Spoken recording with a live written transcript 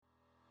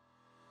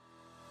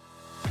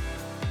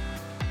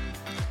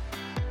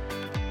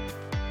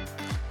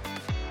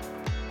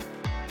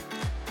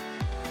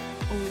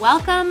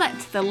Welcome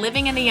to the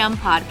Living in the Yum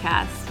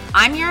podcast.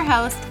 I'm your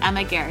host,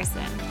 Emma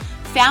Garrison,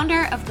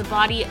 founder of the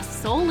Body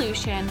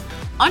Solution,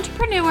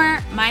 entrepreneur,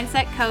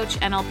 mindset coach,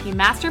 NLP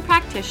master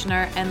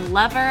practitioner, and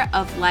lover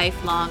of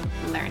lifelong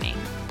learning.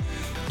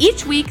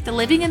 Each week, the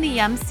Living in the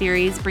Yum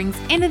series brings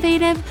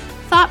innovative,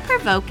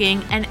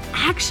 thought-provoking, and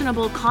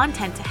actionable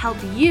content to help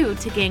you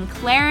to gain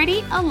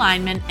clarity,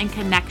 alignment, and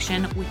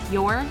connection with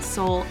your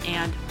soul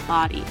and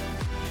body.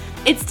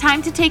 It's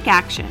time to take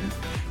action,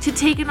 to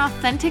take an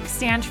authentic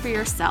stand for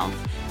yourself,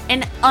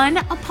 and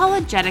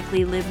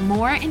unapologetically live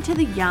more into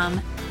the yum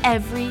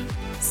every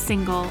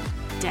single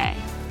day.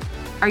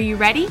 Are you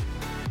ready?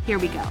 Here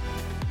we go.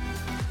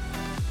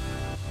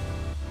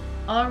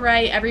 All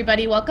right,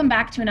 everybody, welcome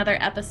back to another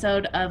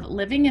episode of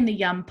Living in the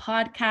Yum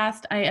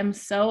podcast. I am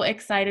so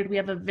excited. We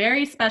have a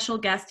very special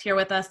guest here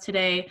with us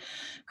today,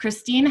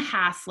 Christine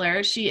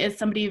Hassler. She is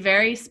somebody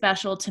very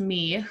special to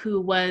me who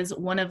was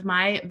one of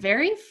my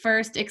very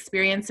first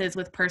experiences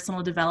with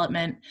personal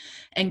development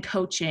and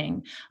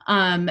coaching.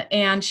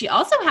 And she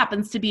also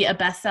happens to be a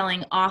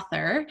best-selling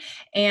author,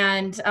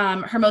 and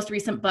her most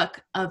recent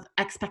book of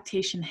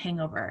Expectation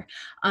Hangover.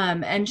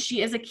 And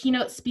she is a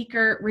keynote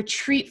speaker,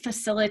 retreat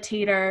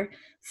facilitator,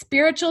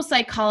 spiritual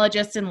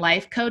psychologist, and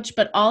life coach,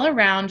 but all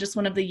around just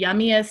one of the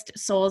yummiest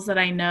souls that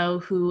I know,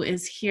 who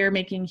is here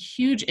making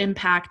huge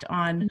impact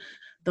on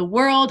the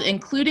world,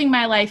 including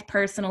my life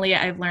personally.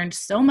 I've learned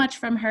so much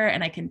from her,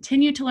 and I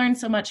continue to learn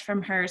so much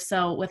from her.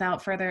 So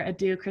without further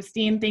ado,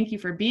 Christine, thank you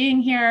for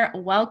being here.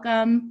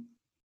 Welcome.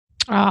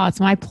 Oh, it's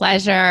my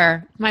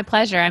pleasure. My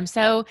pleasure. I'm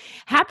so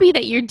happy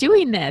that you're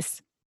doing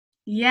this.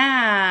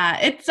 Yeah,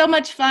 it's so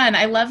much fun.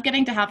 I love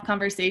getting to have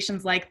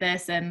conversations like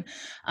this, and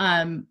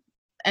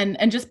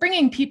just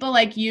bringing people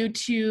like you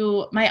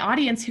to my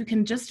audience who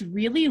can just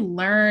really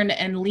learn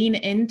and lean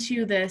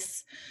into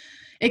this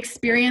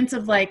experience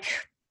of like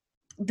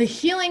the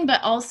healing,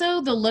 but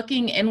also the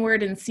looking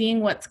inward and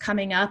seeing what's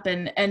coming up.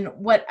 And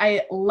what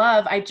I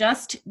love, I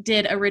just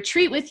did a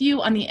retreat with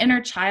you on the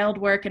inner child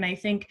work, and I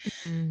think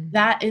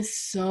that is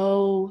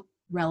so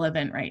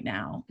relevant right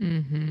now.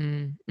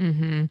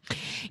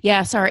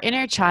 Yes, our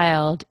inner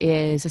child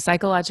is a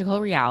psychological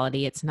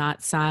reality. It's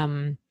not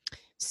some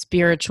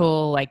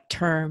spiritual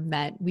term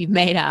that we've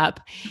made up.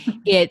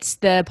 It's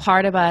the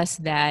part of us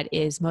that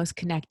is most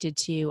connected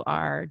to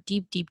our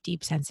deep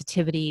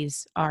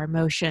sensitivities, our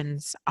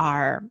emotions,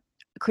 our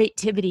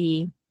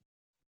creativity,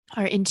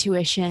 our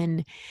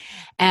intuition.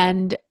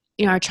 And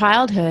our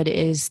childhood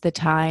is the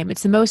time,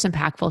 it's the most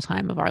impactful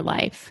time of our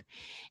life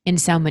in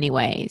so many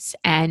ways.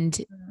 And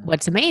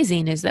what's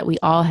amazing is that we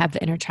all have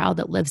the inner child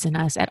that lives in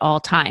us at all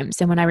times.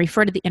 And when I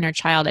refer to the inner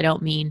child, I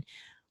don't mean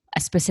a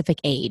specific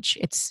age.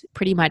 It's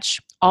pretty much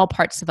all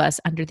parts of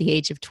us under the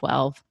age of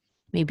 12,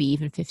 maybe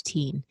even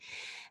 15,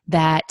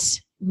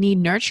 that need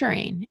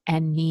nurturing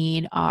and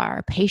need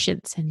our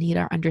patience and need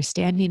our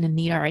understanding and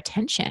need our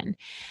attention.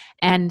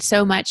 And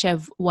so much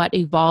of what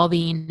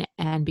evolving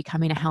and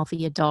becoming a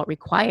healthy adult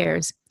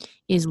requires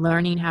is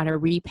learning how to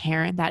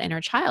reparent that inner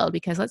child.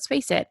 Because let's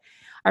face it,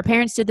 our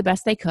parents did the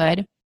best they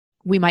could.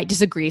 We might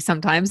disagree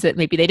sometimes that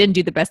maybe they didn't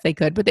do the best they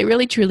could, but they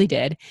really truly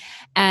did.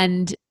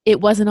 And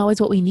it wasn't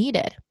always what we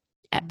needed.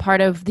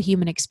 Part of the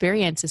human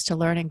experience is to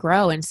learn and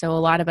grow. And so a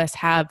lot of us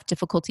have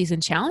difficulties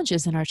and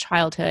challenges in our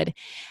childhood,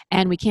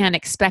 and we can't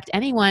expect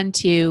anyone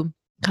to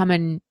come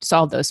and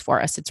solve those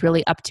for us. It's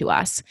really up to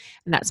us.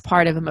 And that's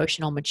part of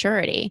emotional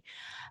maturity.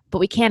 But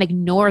we can't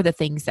ignore the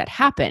things that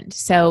happened.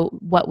 So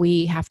what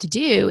we have to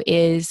do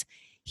is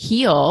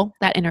heal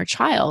that inner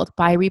child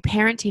by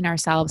reparenting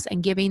ourselves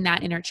and giving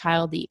that inner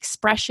child the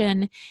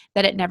expression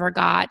that it never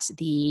got,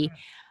 the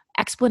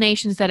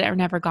explanations that it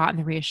never got, and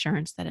the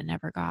reassurance that it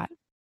never got.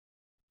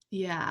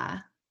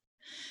 Yeah.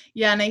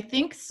 And I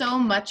think so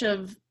much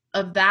of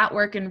that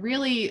work, and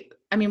really,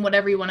 I mean,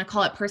 whatever you want to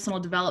call it, personal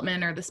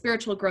development or the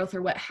spiritual growth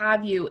or what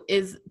have you,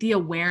 is the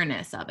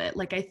awareness of it.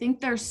 Like, I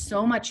think there's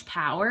so much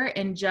power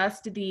in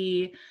just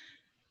the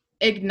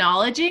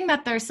acknowledging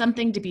that there's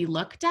something to be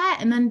looked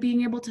at, and then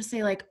being able to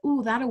say like,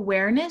 ooh, that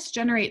awareness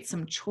generates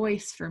some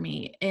choice for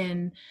me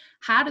in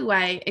how do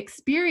I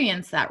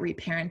experience that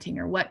reparenting,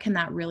 or what can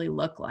that really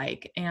look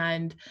like?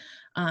 And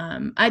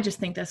I just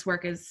think this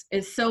work is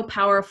so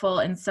powerful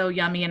and so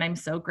yummy. And I'm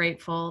so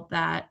grateful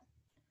that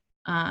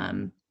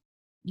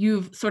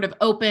you've sort of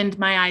opened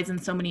my eyes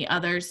and so many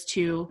others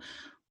to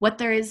what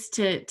there is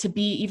to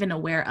be even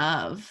aware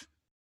of.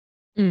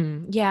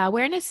 Yeah,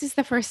 awareness is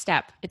the first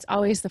step. It's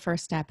always the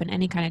first step in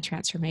any kind of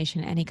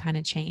transformation, any kind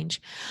of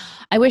change.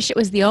 I wish it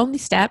was the only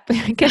step,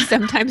 because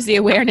sometimes the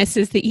awareness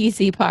is the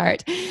easy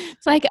part.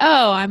 It's like,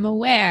 oh, I'm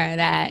aware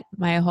that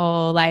my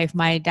whole life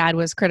my dad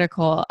was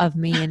critical of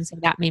me, and so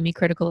that made me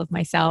critical of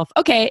myself.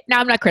 Okay, now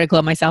I'm not critical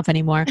of myself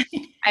anymore.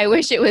 I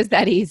wish it was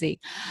that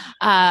easy.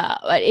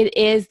 But it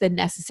is the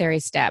necessary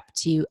step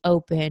to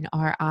open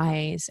our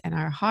eyes and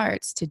our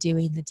hearts to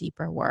doing the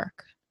deeper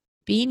work.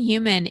 Being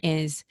human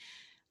is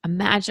a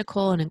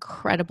magical and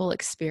incredible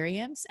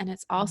experience, and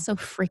it's also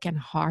freaking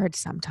hard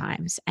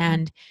sometimes.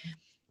 And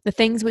the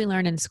things we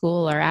learn in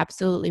school are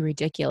absolutely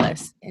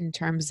ridiculous in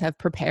terms of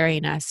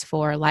preparing us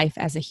for life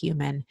as a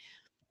human.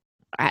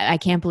 I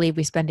can't believe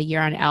we spend a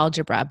year on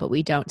algebra, but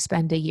we don't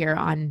spend a year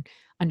on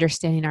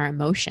understanding our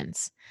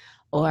emotions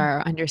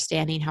or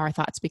understanding how our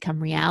thoughts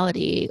become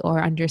reality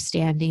or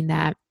understanding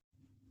that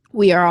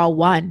we are all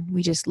one.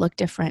 We just look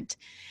different.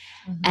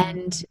 Mm-hmm.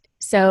 And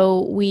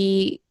so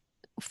we,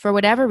 for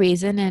whatever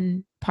reason,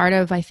 and part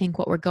of I think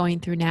what we're going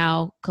through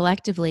now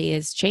collectively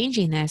is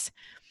changing this.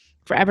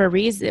 For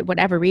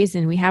whatever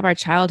reason, we have our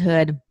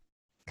childhood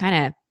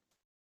kind of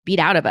beat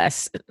out of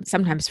us,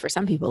 sometimes for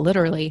some people,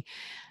 literally,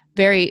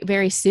 very,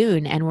 very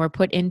soon. And we're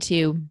put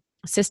into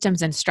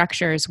systems and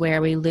structures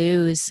where we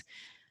lose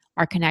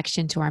our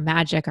connection to our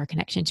magic, our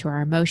connection to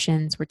our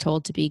emotions. We're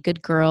told to be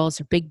good girls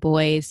or big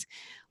boys.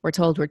 We're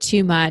told we're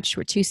too much,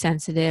 we're too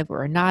sensitive,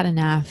 we're not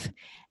enough.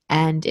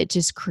 And it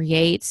just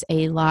creates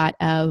a lot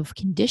of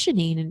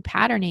conditioning and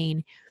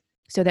patterning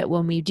so that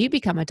when we do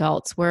become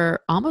adults, we're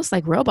almost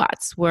like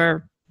robots.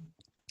 We're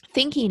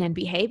thinking and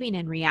behaving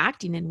and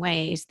reacting in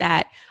ways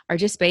that are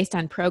just based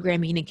on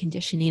programming and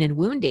conditioning and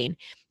wounding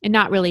and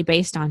not really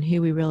based on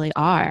who we really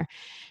are.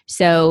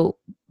 So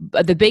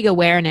the biggest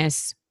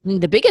awareness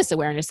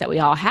that we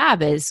all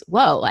have is,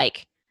 whoa,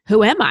 like,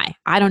 who am I?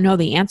 I don't know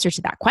the answer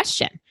to that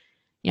question.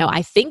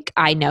 I think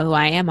I know who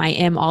I am. I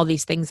am all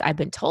these things I've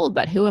been told,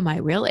 but who am I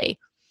really?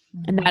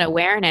 And that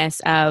awareness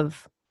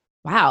of,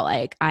 wow,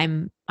 like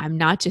I'm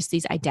not just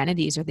these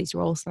identities or these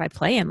roles that I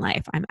play in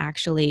life. I'm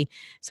actually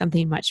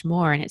something much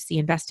more. And it's the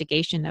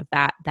investigation of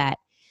that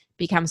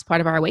becomes part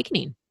of our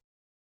awakening.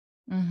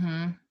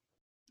 Mm-hmm.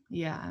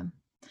 Yeah.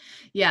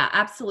 Yeah,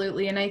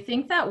 absolutely. And I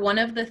think that one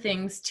of the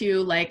things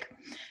too, like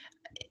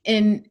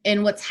in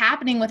what's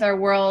happening with our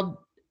world,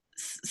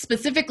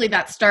 specifically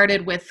that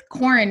started with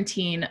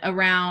quarantine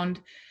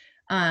around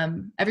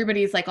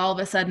everybody's like all of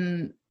a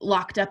sudden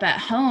locked up at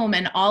home,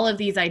 and all of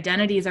these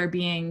identities are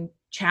being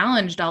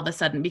challenged all of a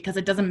sudden because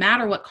it doesn't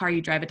matter what car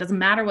you drive, it doesn't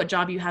matter what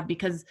job you have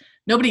because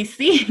nobody's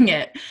seeing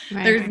it.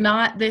 Right. There's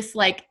not this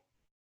like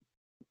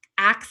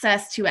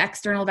access to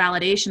external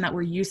validation that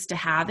we're used to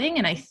having,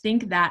 and I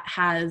think that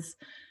has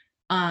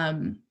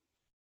um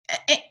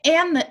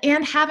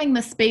and having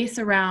the space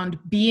around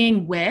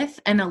being with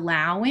and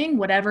allowing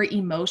whatever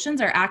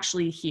emotions are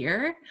actually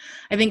here.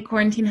 I think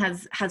quarantine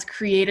has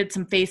created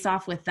some face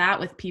off with that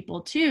with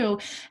people too.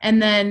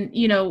 And then,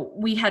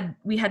 we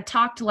had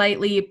talked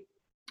lightly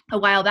a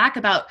while back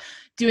about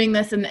doing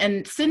this,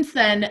 and since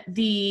then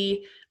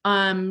the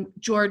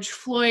George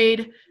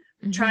Floyd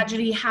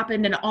tragedy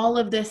happened, and all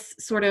of this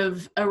sort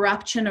of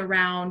eruption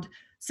around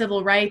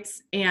civil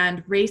rights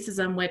and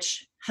racism,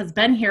 which has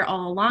been here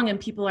all along, and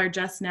people are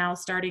just now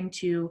starting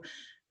to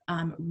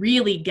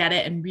really get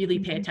it and really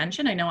pay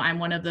attention. I know I'm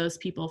one of those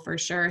people for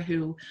sure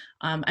who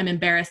I'm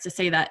embarrassed to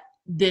say that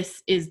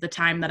this is the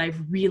time that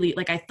I've really,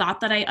 like, I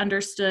thought that I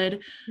understood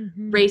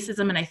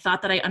racism, and I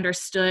thought that I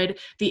understood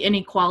the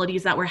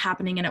inequalities that were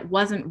happening, and it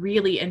wasn't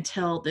really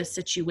until this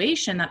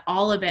situation that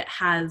all of it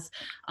has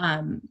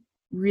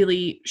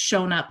really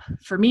shown up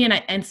for me.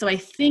 And so I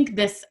think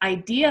this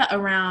idea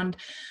around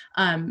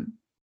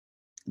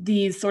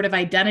these sort of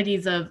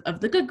identities of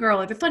the good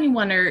girl or the funny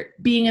one or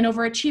being an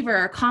overachiever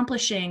or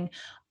accomplishing,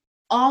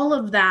 all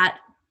of that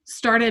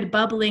started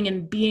bubbling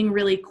and being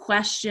really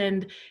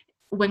questioned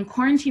when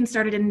quarantine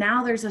started. And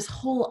now there's this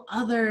whole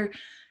other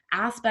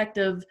aspect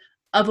of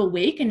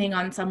awakening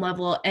on some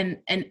level, and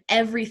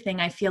everything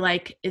I feel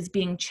like is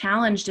being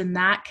challenged, and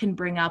that can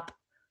bring up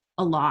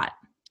a lot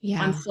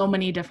on so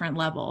many different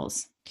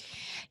levels.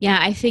 Yeah,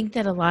 I think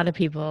that a lot of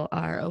people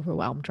are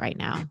overwhelmed right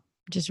now,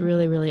 just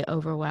really, really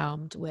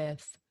overwhelmed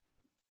with,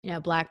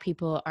 Black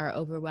people are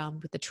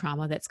overwhelmed with the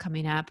trauma that's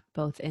coming up,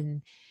 both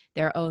in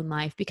their own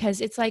life,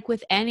 because it's like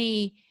with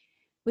any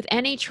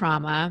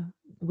trauma,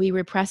 we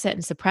repress it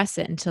and suppress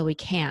it until we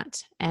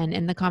can't. And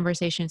in the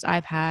conversations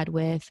I've had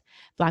with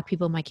Black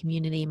people in my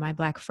community, my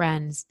Black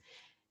friends,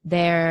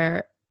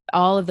 they're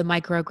all of the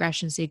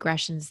microaggressions, the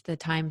aggressions, the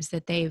times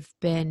that they've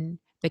been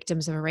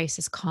victims of a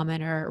racist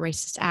comment or a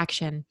racist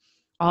action,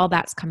 all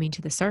that's coming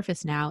to the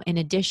surface now, in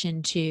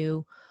addition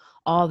to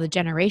all the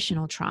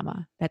generational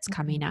trauma that's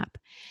coming up.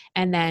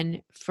 And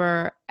then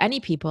for any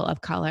people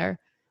of color,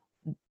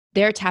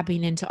 they're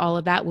tapping into all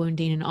of that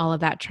wounding and all of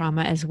that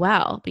trauma as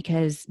well,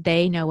 because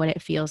they know what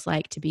it feels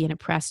like to be an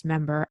oppressed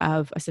member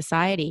of a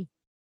society.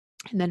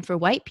 And then for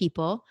white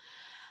people,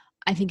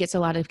 I think it's a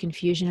lot of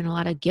confusion and a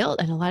lot of guilt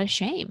and a lot of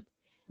shame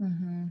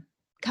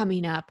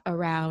coming up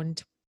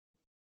around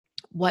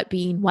what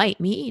being white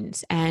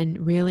means,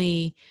 and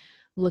really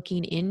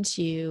looking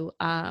into,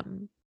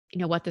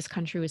 what this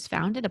country was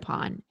founded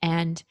upon.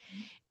 And,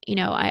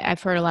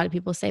 I've heard a lot of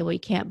people say, well, you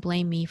can't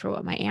blame me for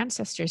what my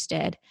ancestors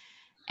did.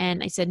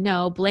 And I said,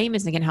 no, blame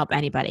isn't going to help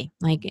anybody.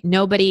 Like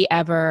nothing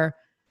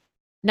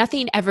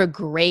ever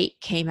great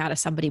came out of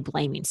somebody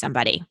blaming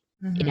somebody.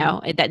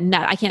 I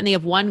can't think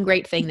of one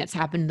great thing that's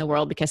happened in the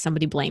world because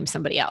somebody blamed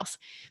somebody else.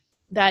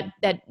 That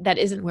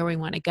isn't where we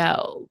want to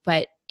go.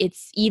 But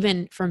it's,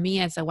 even for me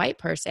as a white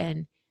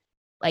person,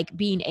 like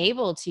being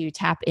able to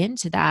tap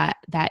into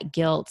that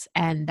guilt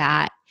and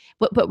that,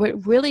 but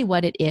really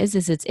what it is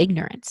it's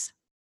ignorance.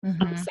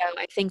 Mm-hmm. So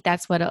I think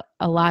that's what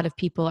a lot of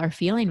people are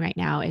feeling right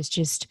now is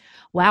just,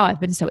 wow,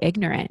 I've been so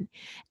ignorant.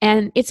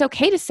 And it's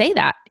okay to say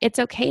that. It's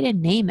okay to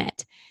name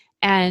it.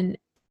 And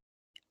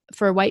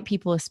for white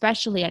people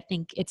especially, I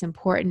think it's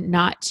important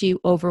not to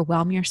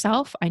overwhelm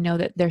yourself. I know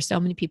that there's so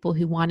many people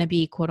who want to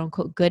be quote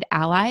unquote good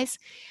allies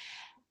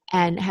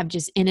and have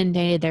just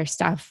inundated their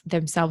stuff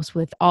themselves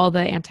with all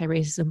the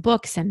anti-racism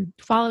books and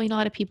following a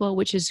lot of people,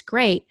 which is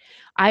great.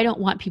 I don't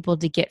want people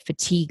to get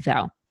fatigued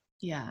though.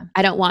 Yeah.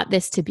 I don't want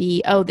this to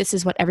be, oh, this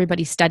is what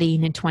everybody's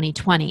studying in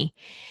 2020.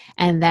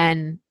 And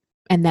then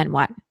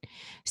what?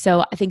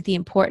 So I think the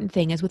important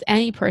thing is with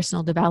any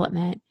personal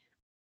development,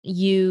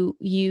 you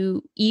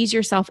ease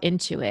yourself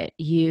into it.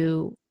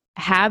 You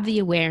have the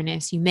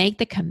awareness, you make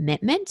the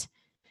commitment.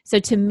 So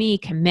to me,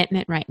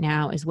 commitment right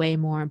now is way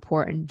more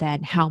important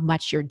than how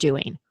much you're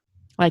doing.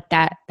 Like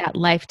that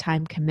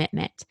lifetime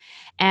commitment.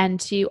 And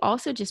to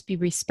also just be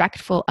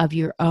respectful of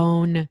your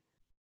own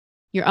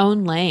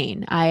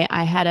lane.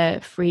 I had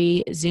a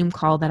free Zoom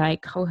call that I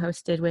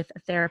co-hosted with a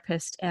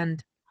therapist,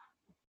 and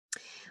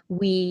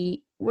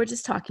we were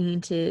just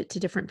talking to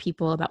different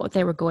people about what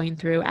they were going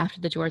through after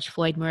the George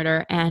Floyd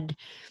murder. And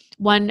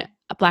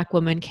a Black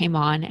woman came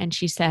on and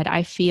she said,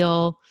 I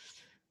feel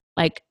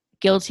like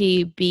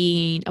guilty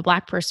being a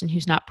Black person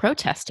who's not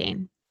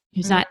protesting,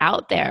 who's Mm-hmm. not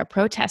out there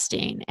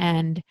protesting.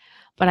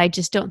 But I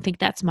just don't think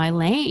that's my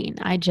lane.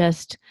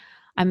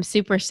 I'm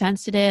super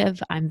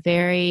sensitive. I'm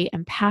very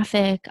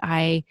empathic.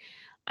 I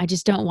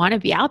just don't want to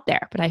be out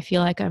there, but I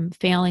feel like I'm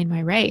failing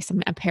my race.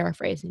 I'm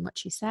paraphrasing what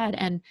she said.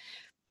 And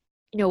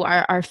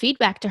our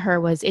feedback to her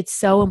was it's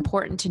so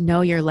important to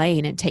know your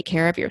lane and take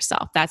care of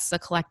yourself. That's the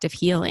collective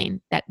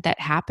healing that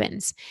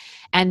happens.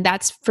 And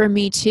that's for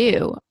me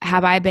too.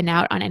 Have I been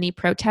out on any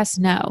protests?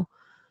 No.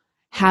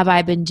 Have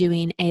I been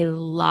doing a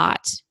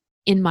lot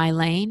in my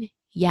lane?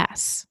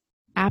 Yes,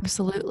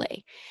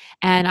 absolutely.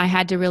 And I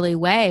had to really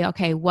weigh,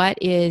 okay, what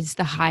is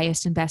the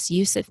highest and best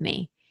use of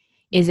me?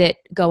 Is it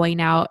going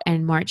out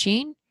and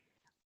marching,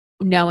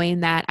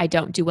 knowing that I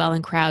don't do well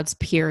in crowds,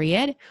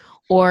 period?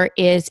 Or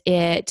is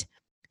it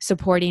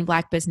supporting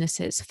Black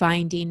businesses,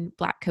 finding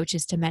Black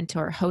coaches to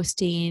mentor,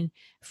 hosting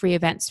free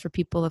events for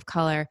people of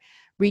color,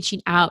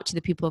 reaching out to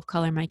the people of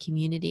color in my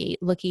community,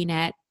 looking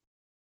at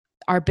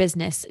our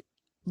business,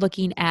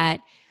 looking at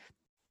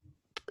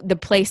the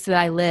place that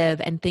I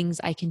live and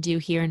things I can do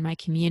here in my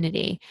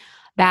community?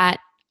 That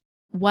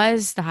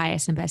was the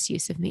highest and best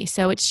use of me.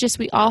 So it's just,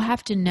 we all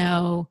have to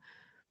know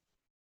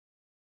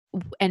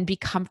and be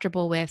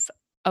comfortable with,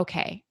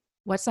 okay,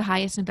 what's the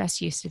highest and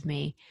best use of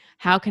me?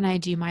 How can I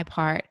do my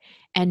part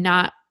and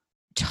not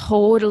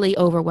totally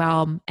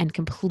overwhelm and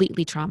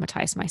completely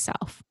traumatize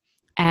myself?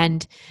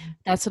 And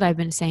that's what I've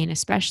been saying,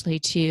 especially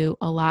to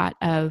a lot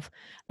of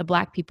the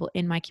Black people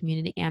in my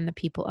community and the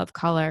people of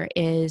color,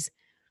 is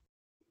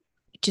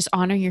just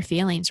honor your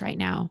feelings right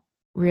now.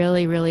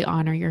 Really, really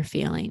honor your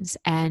feelings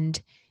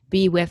and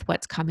be with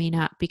what's coming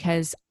up.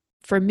 Because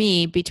for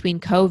me, between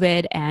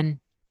COVID and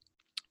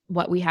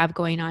what we have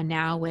going on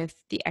now with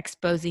the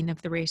exposing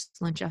of the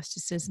racial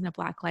injustices and the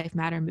Black Lives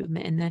Matter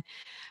movement and the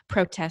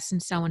protests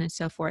and so on and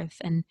so forth,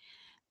 and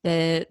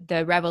the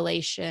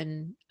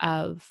revelation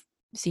of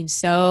seeing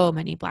so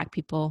many Black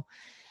people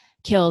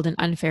killed in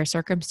unfair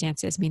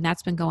circumstances. I mean,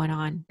 that's been going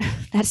on.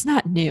 That's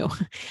not new.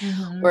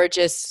 Mm-hmm. We're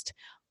just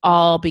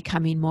all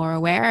becoming more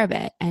aware of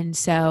it. And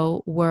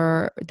so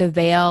the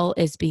veil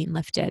is being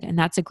lifted. And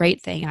that's a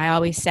great thing. I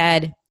always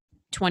said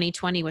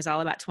 2020 was all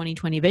about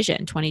 2020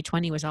 vision.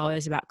 2020 was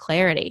always about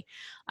clarity.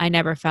 I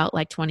never felt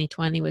like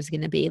 2020 was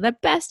going to be the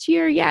best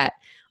year yet.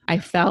 I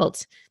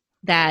felt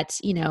that,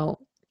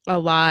 a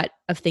lot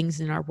of things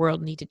in our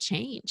world need to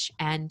change.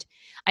 And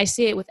I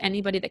see it with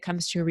anybody that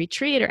comes to a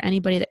retreat or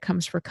anybody that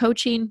comes for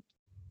coaching.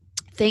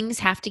 Things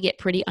have to get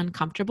pretty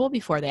uncomfortable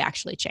before they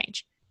actually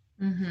change.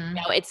 Mm-hmm.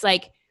 It's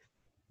like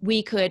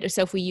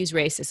so if we use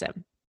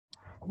racism,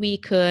 we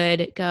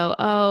could go,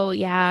 oh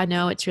yeah,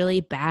 no, it's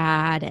really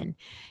bad. And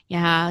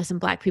yeah, some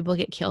Black people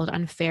get killed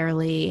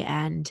unfairly.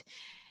 And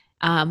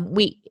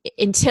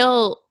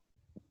until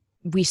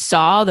we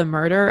saw the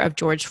murder of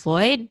George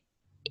Floyd,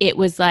 it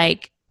was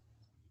like,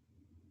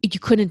 you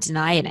couldn't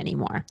deny it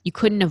anymore. You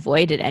couldn't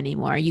avoid it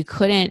anymore. You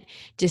couldn't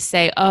just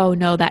say, oh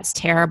no, that's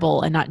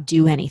terrible, and not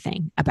do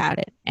anything about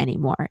it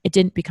anymore. It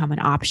didn't become an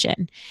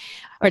option,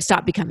 or it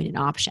stopped becoming an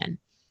option.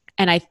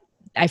 And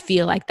I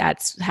feel like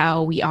that's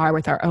how we are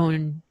with our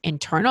own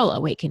internal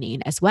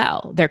awakening as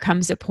well. There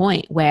comes a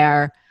point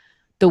where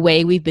the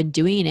way we've been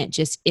doing it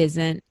just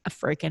isn't a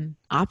freaking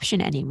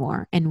option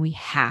anymore. And we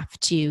have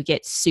to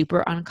get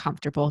super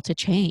uncomfortable to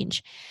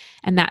change.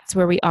 And that's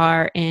where we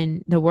are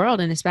in the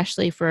world. And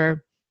especially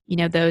for,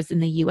 those in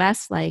the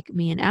US like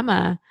me and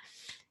Emma,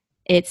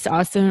 it's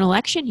also an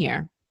election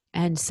year.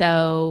 And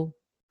so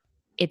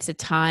it's a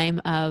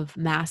time of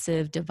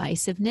massive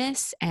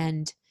divisiveness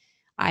and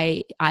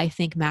I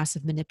think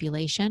massive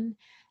manipulation.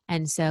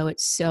 And so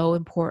it's so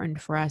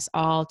important for us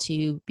all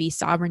to be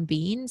sovereign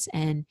beings,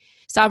 and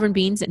sovereign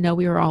beings that know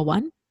we are all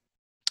one,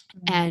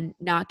 and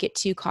not get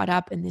too caught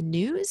up in the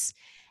news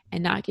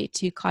and not get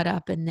too caught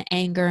up in the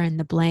anger and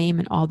the blame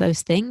and all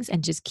those things,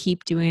 and just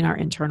keep doing our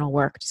internal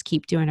work. Just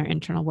keep doing our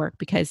internal work,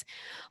 because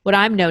what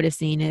I'm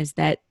noticing is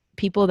that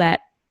people that,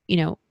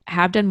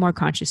 have done more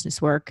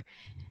consciousness work,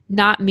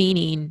 not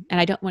meaning,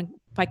 and I don't want,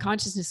 by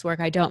consciousness work,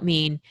 I don't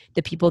mean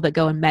the people that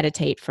go and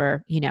meditate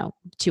for,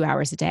 2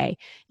 hours a day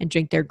and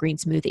drink their green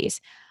smoothies.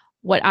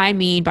 What I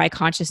mean by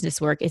consciousness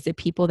work is the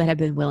people that have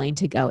been willing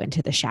to go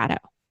into the shadow,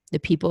 the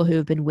people who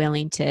have been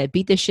willing to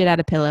beat the shit out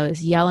of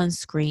pillows, yell and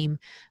scream,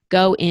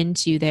 go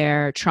into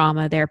their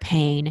trauma, their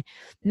pain,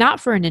 not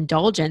for an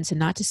indulgence and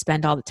not to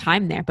spend all the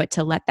time there, but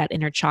to let that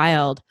inner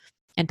child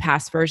and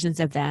past versions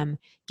of them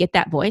get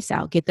that voice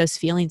out, get those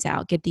feelings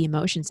out, get the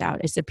emotions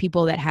out. It's the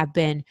people that have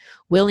been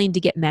willing to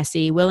get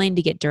messy, willing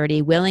to get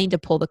dirty, willing to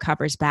pull the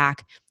covers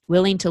back,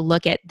 willing to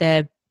look at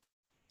the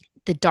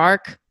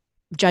dark,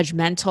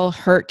 judgmental,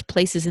 hurt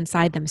places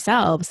inside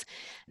themselves,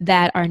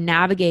 that are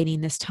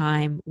navigating this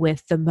time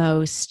with the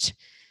most,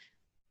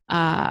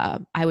 I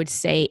would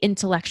say,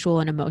 intellectual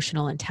and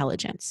emotional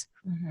intelligence.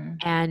 Mm-hmm.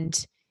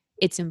 And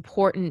it's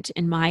important,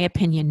 in my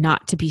opinion,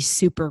 not to be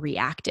super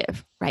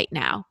reactive right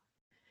now.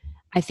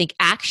 I think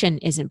action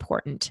is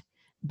important,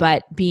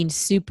 but being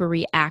super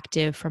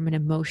reactive from an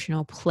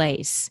emotional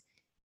place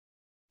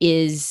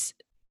is,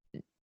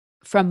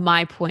 from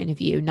my point of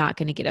view, not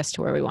going to get us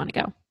to where we want to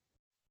go.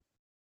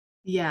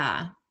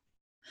 Yeah.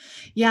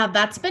 Yeah,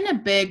 that's been a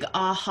big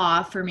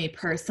aha for me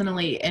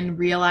personally, in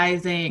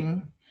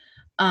realizing,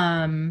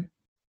 doing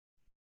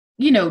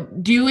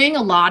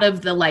a lot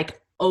of the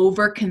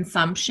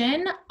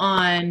overconsumption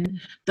on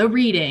the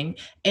reading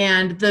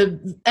and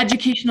the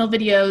educational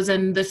videos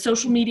and the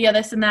social media,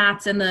 this and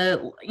that, and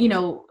the,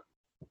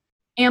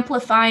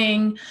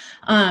 amplifying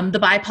the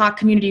BIPOC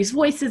community's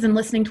voices and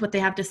listening to what they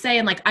have to say.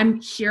 And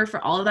I'm here for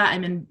all of that.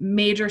 I'm in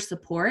major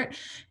support.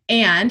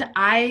 And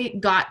I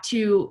got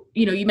to,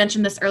 you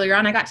mentioned this earlier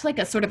on, I got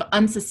to a sort of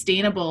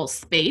unsustainable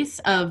space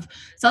of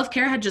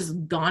self-care had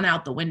just gone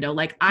out the window.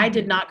 I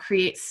did not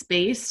create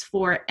space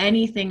for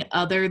anything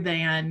other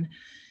than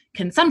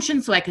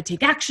consumption so I could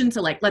take action.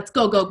 So let's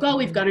go.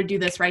 We've got to do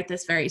this right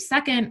this very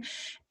second.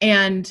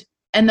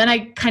 And then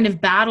I kind of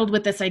battled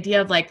with this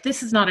idea of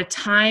this is not a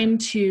time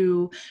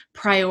to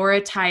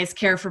prioritize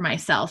care for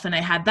myself. And I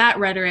had that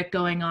rhetoric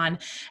going on.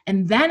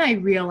 And then I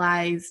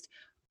realized,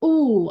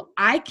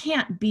 I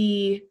can't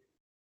be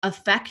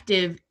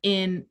effective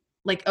in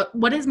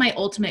what is my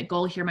ultimate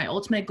goal here? My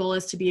ultimate goal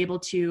is to be able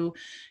to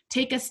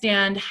take a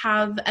stand,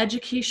 have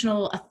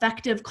educational,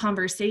 effective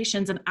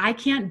conversations. And I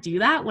can't do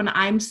that when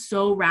I'm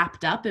so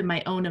wrapped up in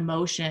my own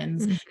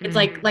emotions. Mm-hmm. It's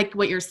like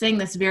what you're saying,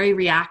 this very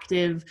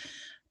reactive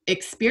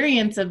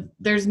experience of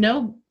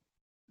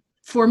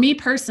for me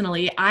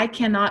personally, I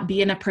cannot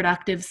be in a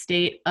productive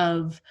state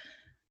of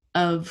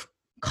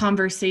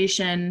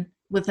conversation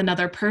with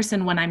another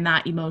person when I'm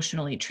not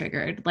emotionally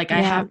triggered.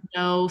 I have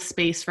no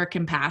space for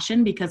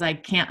compassion because I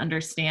can't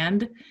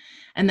understand.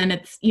 And then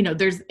it's,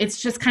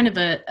 it's just kind of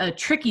a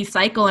tricky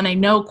cycle. And I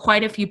know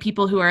quite a few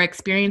people who are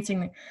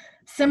experiencing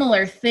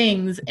similar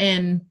things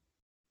in,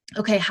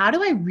 okay, how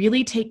do I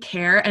really take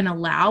care and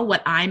allow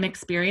what I'm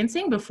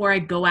experiencing before I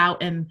go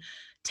out and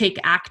take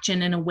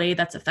action in a way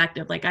that's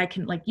effective? I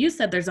can, like you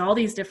said, there's all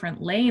these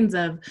different lanes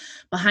of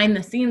behind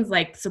the scenes,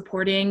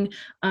 supporting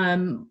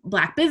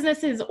Black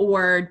businesses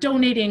or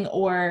donating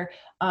or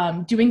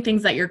doing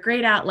things that you're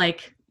great at.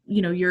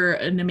 You're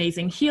an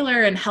amazing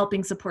healer and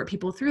helping support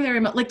people through there.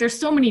 There's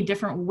so many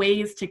different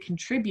ways to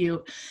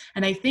contribute.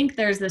 And I think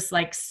there's this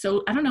I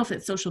don't know if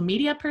it's social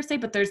media per se,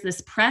 but there's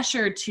this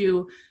pressure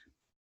to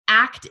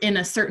act in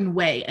a certain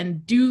way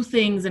and do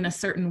things in a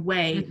certain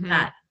way mm-hmm.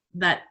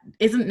 that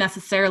isn't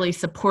necessarily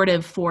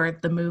supportive for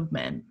the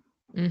movement.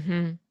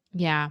 Mm-hmm.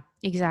 Yeah,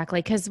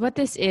 exactly. Because what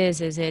this is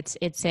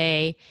it's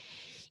a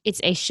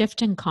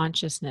shift in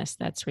consciousness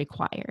that's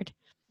required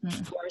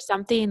for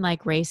something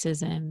like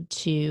racism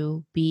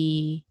to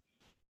be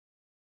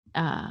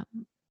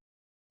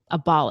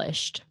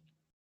abolished.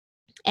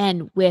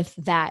 And with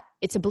that,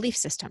 it's a belief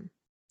system.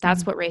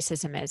 That's what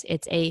racism is.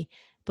 It's a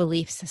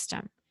belief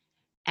system.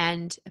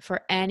 And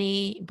for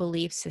any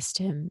belief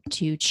system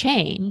to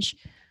change,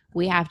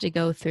 we have to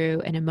go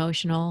through an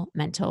emotional,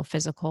 mental,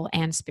 physical,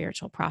 and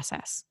spiritual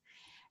process.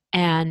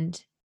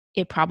 And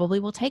it probably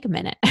will take a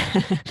minute.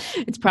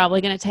 It's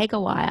probably going to take a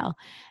while.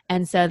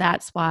 And so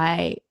that's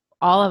why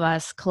all of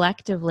us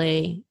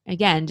collectively,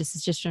 again, this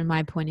is just from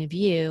my point of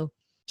view,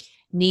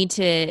 need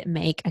to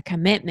make a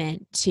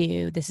commitment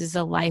to, this is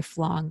a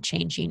lifelong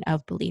changing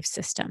of belief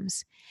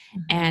systems.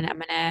 Mm-hmm. And I'm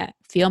going to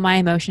feel my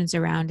emotions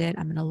around it.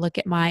 I'm going to look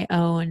at my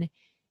own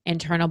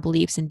internal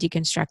beliefs and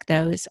deconstruct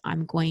those.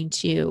 I'm going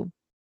to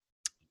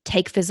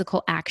take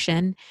physical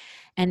action.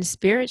 And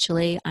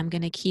spiritually, I'm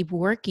going to keep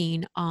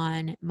working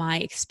on my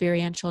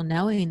experiential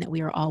knowing that we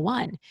are all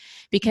one.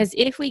 Because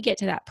if we get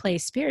to that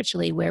place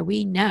spiritually where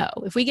we know,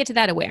 if we get to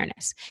that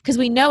awareness, because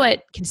we know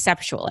it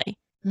conceptually,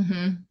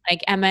 Mm-hmm.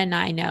 Like Emma and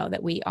I know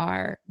that we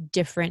are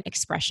different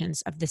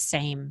expressions of the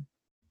same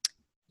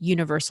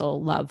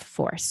universal love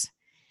force.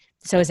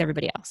 So is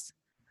everybody else.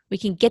 We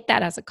can get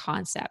that as a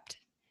concept,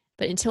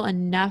 but until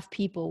enough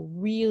people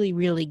really,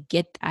 really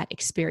get that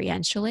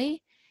experientially,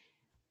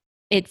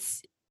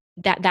 it's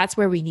that's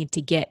where we need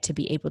to get to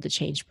be able to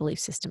change belief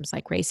systems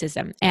like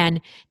racism and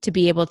to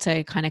be able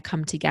to kind of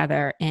come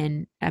together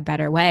in a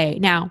better way.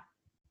 Now,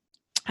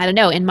 I don't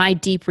know, in my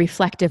deep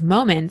reflective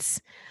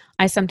moments,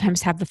 I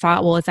sometimes have the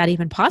thought, well, is that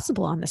even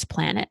possible on this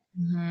planet?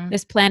 Mm-hmm.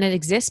 This planet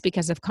exists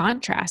because of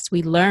contrast.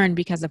 We learn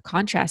because of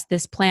contrast.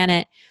 This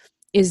planet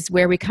is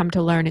where we come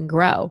to learn and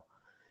grow.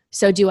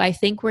 So, do I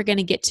think we're going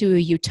to get to a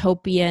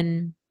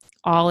utopian,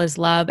 all is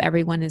love,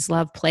 everyone is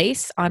love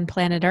place on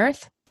planet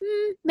Earth?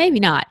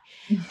 Maybe not.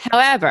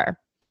 However,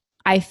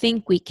 I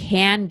think we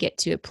can get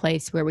to a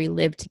place where we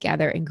live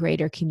together in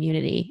greater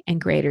community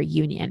and greater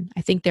union.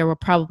 I think there will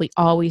probably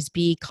always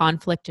be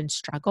conflict and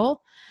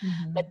struggle,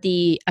 Mm-hmm. but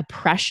the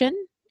oppression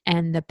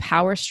and the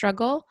power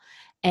struggle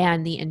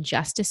and the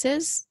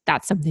injustices,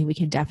 that's something we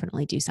can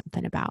definitely do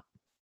something about.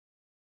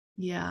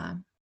 Yeah.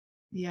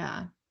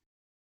 Yeah.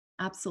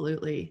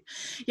 Absolutely.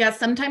 Yeah,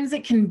 sometimes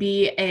it can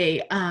be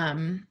a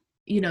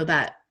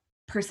that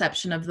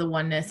perception of the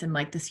oneness and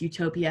like this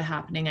utopia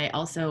happening. I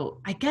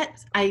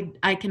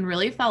can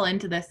really fall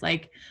into this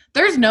like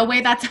there's no way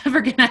that's ever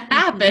going to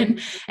happen,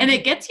 and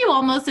it gets you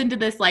almost into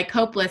this like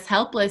hopeless,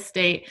 helpless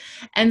state,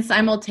 and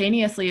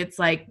simultaneously it's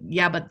like,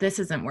 yeah, but this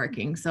isn't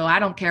working. So I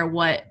don't care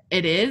what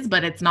it is,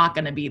 but it's not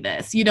going to be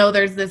this.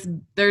 There's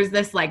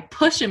this like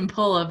push and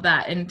pull of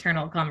that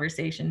internal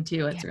conversation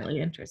too. It's Yeah. really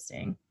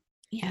interesting.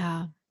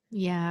 Yeah.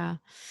 Yeah.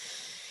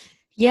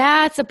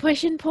 Yeah, it's a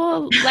push and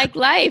pull like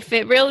life.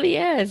 It really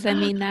is. I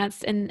mean,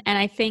 and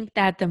I think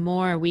that the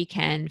more we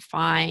can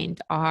find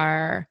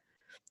our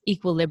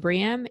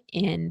equilibrium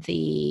in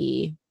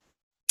the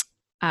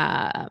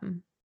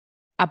um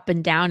up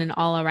and down and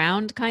all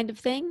around kind of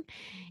thing,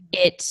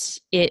 it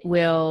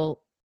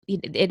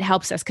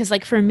helps us. Because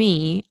like for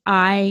me,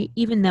 I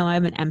even though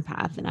I'm an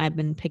empath and I've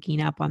been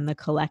picking up on the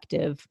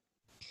collective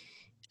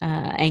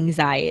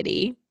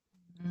anxiety,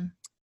 Mhm.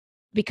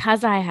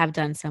 because I have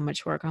done so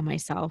much work on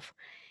myself,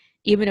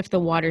 even if the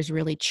water's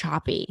really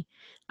choppy,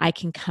 I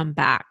can come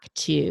back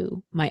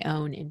to my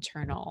own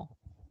internal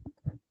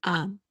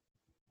um,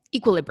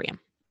 equilibrium.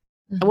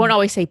 I won't Mhm.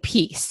 always say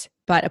peace,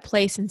 but a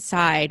place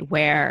inside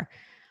where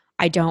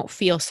I don't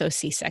feel so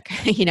seasick.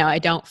 I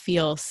don't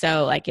feel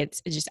so like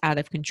it's just out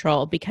of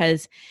control,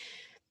 because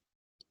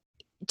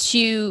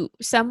to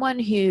someone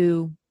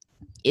who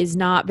is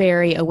not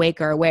very awake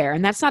or aware,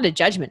 and that's not a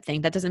judgment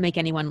thing, that doesn't make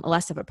anyone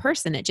less of a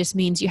person. It just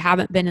means you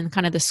haven't been in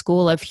kind of the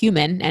school of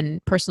human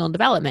and personal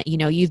development.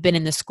 You've been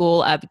in the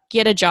school of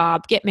get a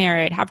job, get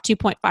married, have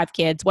 2.5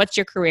 kids, what's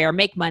your career,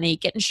 make money,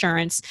 get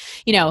insurance.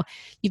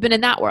 You've been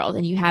in that world,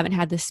 and you haven't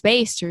had the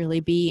space to really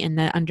be in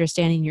the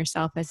understanding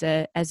yourself as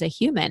a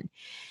human.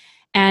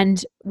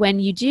 And when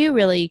you do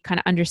really kind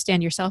of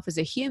understand yourself as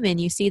a human,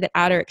 you see that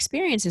outer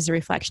experience is a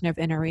reflection of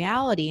inner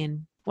reality,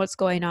 and what's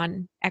going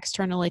on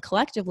externally,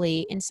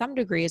 collectively, in some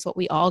degree, is what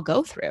we all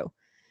go through.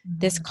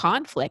 This Mhm.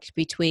 conflict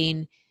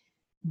between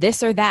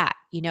this or that,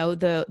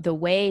 the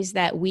ways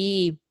that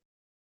we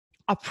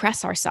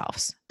oppress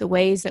ourselves, the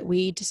ways that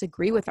we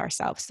disagree with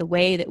ourselves, the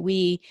way that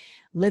we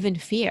live in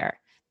fear.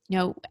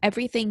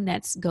 Everything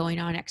that's going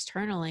on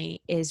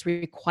externally is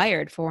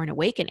required for an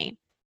awakening.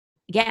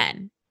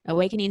 Again,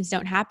 awakenings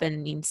don't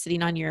happen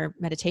sitting on your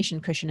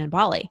meditation cushion in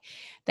Bali.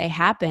 They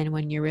happen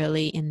when you're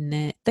really in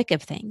the thick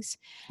of things.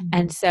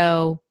 And Mhm.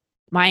 so,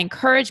 my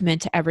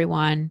encouragement to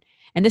everyone,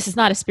 and this is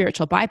not a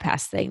spiritual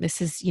bypass thing, this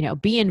is,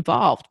 be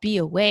involved, be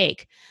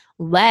awake,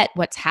 let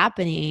what's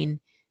happening,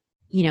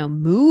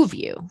 move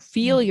you,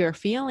 feel your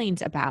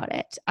feelings about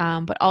it.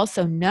 But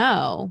also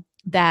know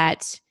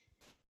that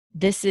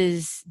this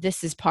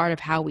is part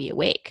of how we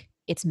awake.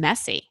 It's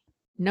messy.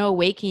 No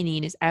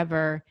awakening is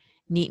ever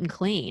neat and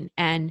clean.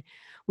 And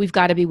we've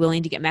got to be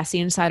willing to get messy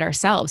inside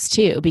ourselves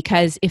too.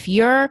 Because if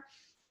you're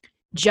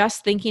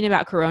just thinking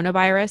about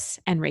coronavirus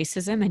and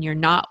racism and you're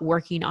not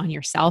working on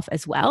yourself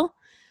as well,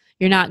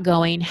 you're not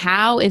going,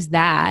 how is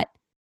that?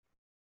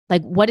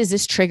 Like, what is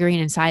this triggering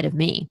inside of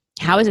me?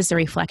 How is this a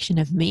reflection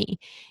of me?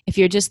 If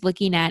you're just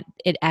looking at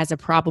it as a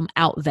problem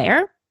out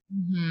there,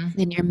 Mhm.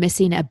 then you're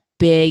missing a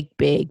big,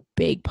 big,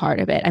 big part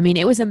of it. I mean,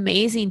 it was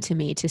amazing to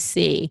me to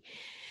see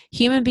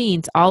human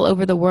beings all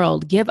over the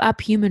world give up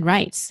human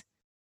rights Mhm.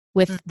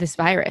 with this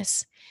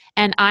virus.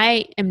 And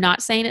I am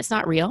not saying it's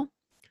not real.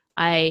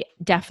 I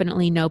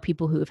definitely know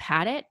people who have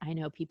had it. I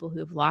know people who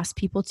have lost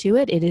people to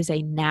it. It is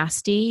a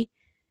nasty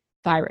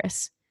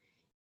virus.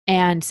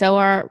 And so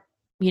are,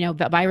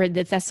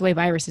 that's the way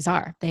viruses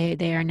are.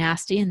 They are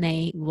nasty, and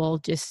they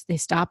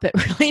stop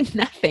at really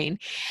nothing.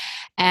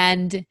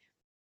 And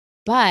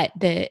but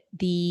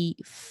the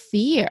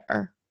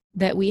fear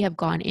that we have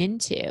gone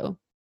into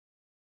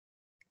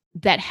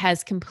that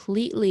has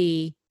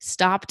completely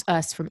stopped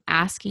us from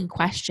asking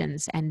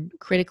questions and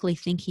critically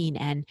thinking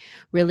and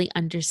really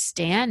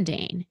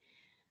understanding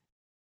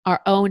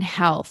our own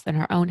health and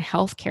our own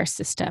healthcare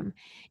system,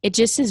 it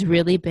just has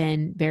really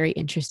been very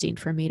interesting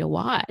for me to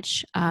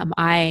watch.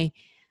 I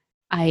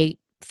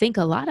think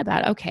a lot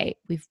about, okay,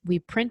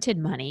 we've printed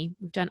money,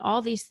 we've done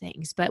all these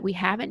things, but we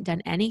haven't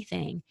done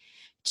anything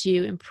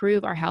to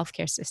improve our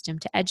healthcare system,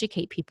 to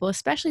educate people,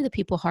 especially the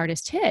people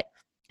hardest hit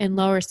in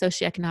lower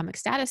socioeconomic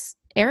status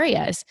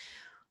areas.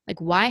 Like,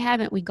 why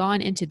haven't we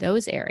gone into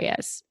those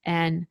areas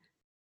and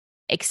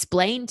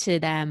explained to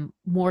them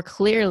more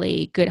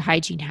clearly good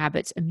hygiene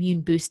habits, immune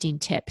boosting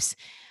tips,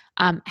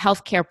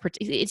 healthcare?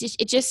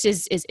 It just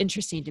is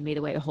interesting to me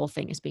the way the whole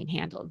thing is being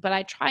handled. But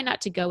I try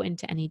not to go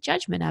into any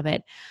judgment of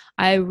it.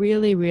 I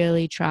really,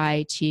 really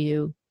try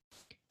to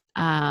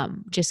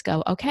just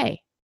go,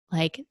 okay,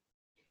 like,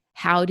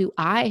 how do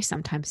I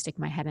sometimes stick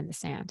my head in the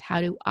sand? How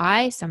do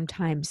I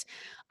sometimes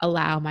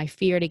allow my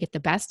fear to get the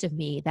best of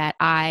me, that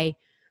I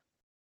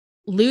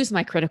lose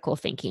my critical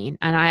thinking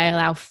and I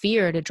allow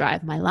fear to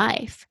drive my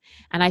life?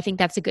 And I think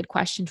that's a good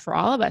question for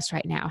all of us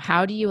right now.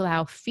 How do you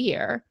allow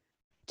fear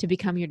to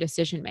become your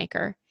decision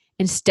maker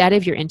instead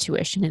of your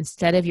intuition,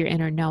 instead of your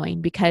inner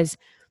knowing? Because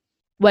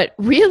what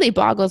really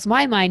boggles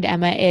my mind,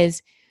 Emma,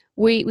 is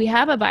we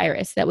have a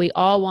virus that we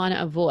all want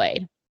to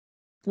avoid.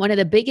 One of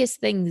the biggest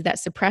things that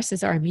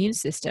suppresses our immune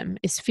system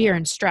is fear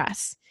and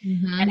stress.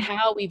 And Mm-hmm.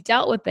 how we've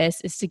dealt with this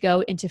is to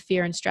go into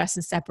fear and stress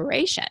and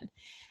separation.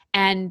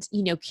 And,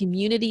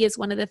 community is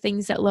one of the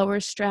things that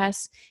lowers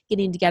stress,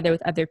 getting together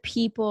with other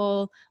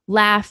people,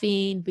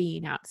 laughing,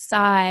 being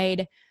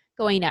outside,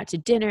 going out to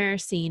dinner,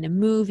 seeing a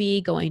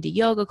movie, going to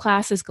yoga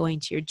classes, going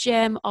to your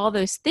gym. All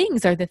those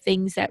things are the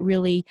things that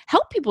really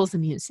help people's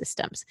immune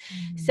systems.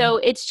 So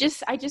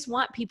I just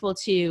want people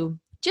to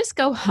just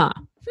go,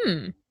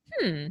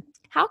 hmm,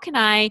 how can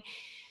I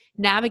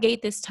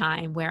navigate this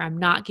time where I'm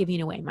not giving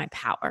away my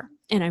power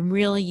and I'm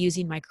really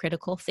using my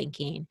critical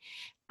thinking?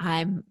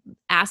 I'm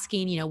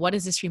asking, what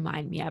does this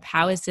remind me of?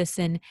 How is this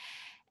an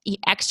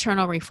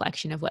external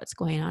reflection of what's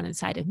going on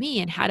inside of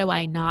me? And how do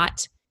I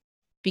not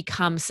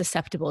become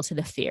susceptible to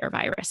the fear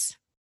virus?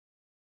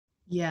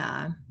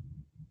 Yeah.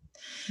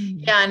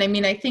 Mm. Yeah. And I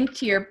mean, I think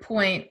to your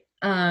point,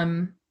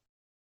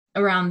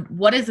 around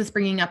what is this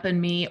bringing up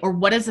in me, or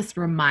what does this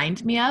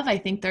remind me of? I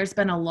think there's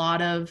been a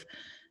lot of,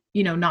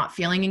 not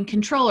feeling in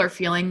control, or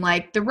feeling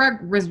like the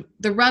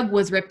rug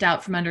was ripped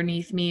out from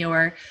underneath me,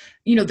 or,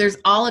 there's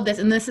all of this.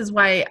 And this is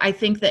why I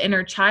think the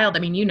inner child, I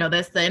mean,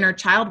 the inner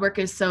child work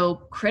is so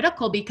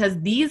critical, because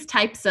these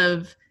types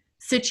of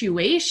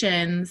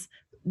situations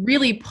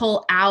really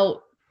pull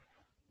out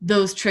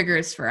those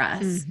triggers for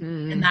us. And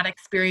Mm-hmm. that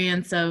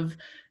experience of,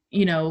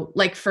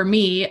 like for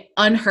me,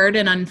 unheard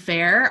and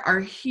unfair are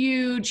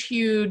huge,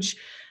 huge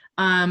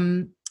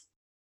um,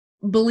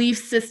 belief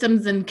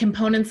systems and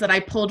components that I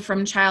pulled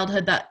from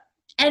childhood. That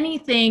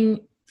anything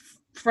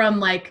from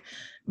like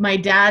my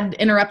dad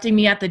interrupting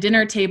me at the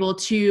dinner table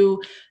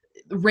to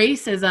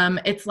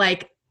racism, it's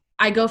like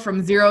I go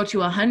from 0 to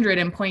 100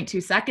 in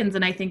 0.2 seconds.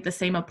 And I think the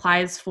same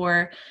applies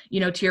for,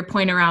 to your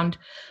point around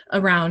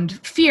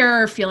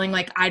fear, or feeling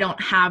like I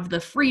don't have the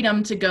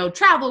freedom to go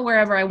travel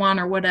wherever I want,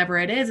 or whatever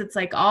it is. It's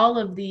like all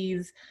of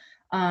these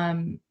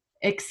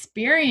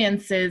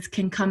experiences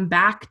can come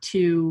back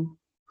to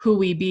who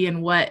we be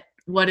and what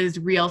is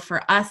real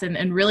for us,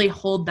 and really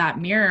hold that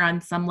mirror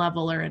on some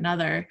level or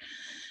another.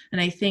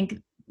 And I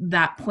think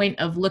that point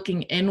of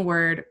looking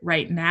inward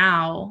right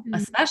now,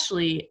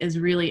 especially, is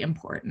really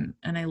important.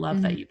 And I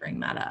love that you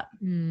bring that up.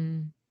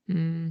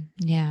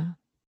 Yeah.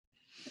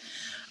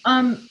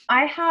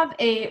 I have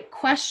a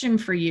question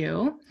for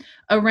you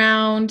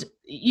around,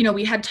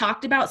 we had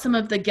talked about some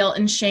of the guilt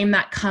and shame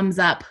that comes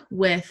up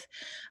with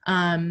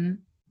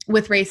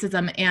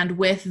racism, and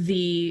with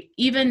the,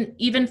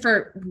 even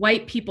for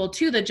white people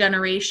too, the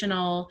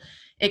generational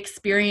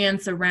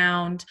experience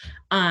around,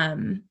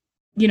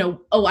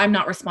 oh, I'm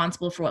not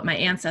responsible for what my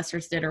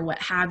ancestors did, or what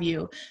have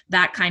you,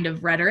 that kind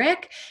of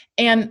rhetoric.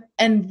 And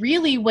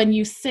really, when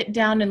you sit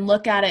down and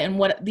look at it, and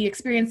what the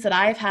experience that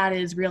I've had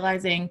is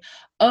realizing,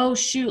 oh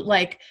shoot,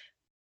 like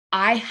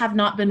I have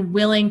not been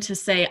willing to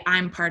say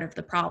I'm part of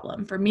the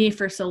problem. For me,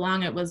 for so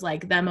long, it was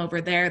like them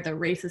over there, the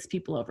racist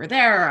people over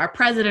there, or our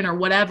president, or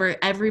whatever,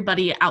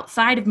 everybody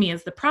outside of me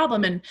is the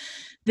problem. And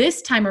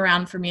this time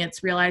around, for me,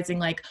 it's realizing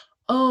like,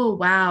 oh,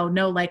 wow,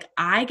 no, like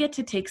I get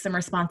to take some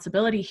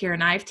responsibility here,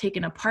 and I've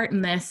taken a part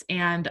in this.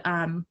 And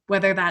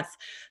whether that's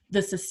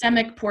the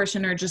systemic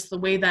portion, or just the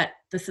way that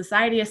the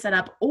society is set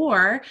up,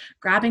 or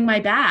grabbing my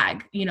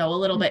bag, a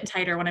little bit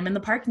tighter when I'm in the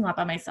parking lot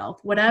by myself,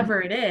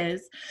 whatever it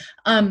is,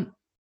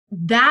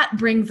 that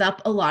brings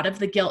up a lot of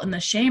the guilt and the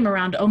shame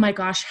around, oh my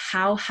gosh,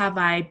 how have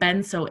I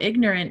been so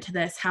ignorant to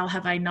this? How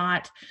have I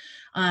not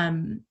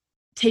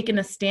taken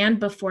a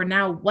stand before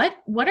now?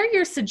 What are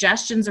your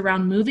suggestions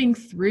around moving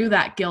through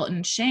that guilt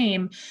and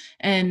shame?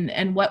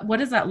 And what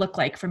does that look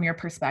like from your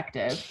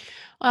perspective?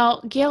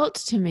 Well, guilt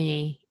to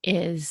me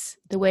is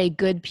the way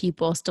good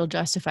people still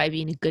justify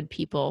being a good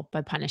people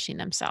by punishing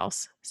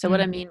themselves. So what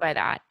I mean by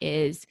that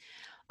is,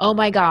 oh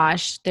my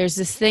gosh, there's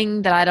this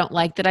thing that I don't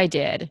like that I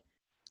did.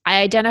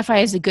 I identify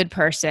as a good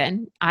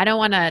person. I don't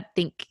want to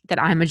think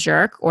that I'm a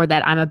jerk or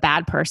that I'm a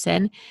bad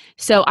person.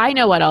 So I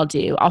know what I'll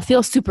do. I'll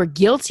feel super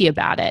guilty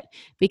about it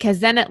because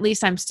then at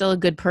least I'm still a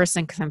good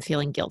person because I'm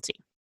feeling guilty.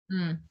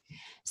 Mm.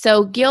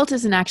 So guilt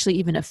isn't actually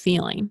even a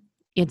feeling.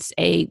 It's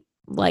a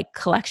like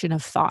collection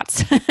of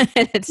thoughts.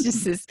 It's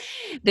just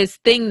this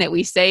thing that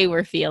we say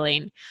we're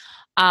feeling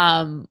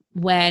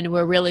when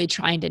we're really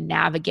trying to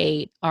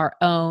navigate our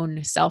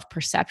own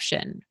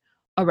self-perception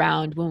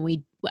around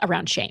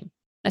shame.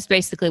 That's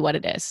basically what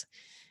it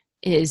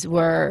is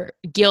where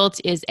guilt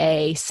is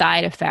a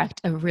side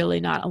effect of really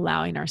not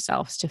allowing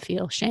ourselves to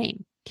feel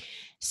shame.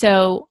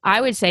 So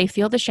I would say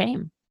feel the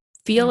shame,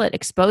 feel it,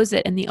 expose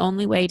it. And the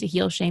only way to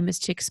heal shame is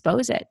to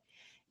expose it.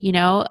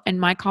 In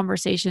my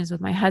conversations with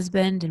my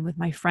husband and with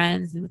my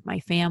friends and with my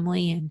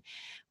family and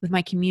with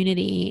my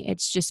community,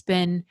 it's just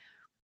been,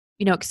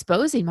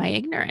 exposing my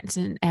ignorance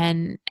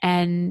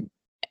and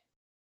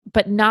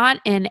but not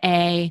in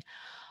a,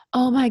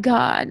 oh my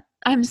God,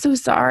 I'm so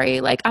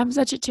sorry. Like I'm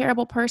such a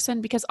terrible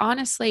person, because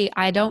honestly,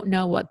 I don't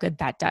know what good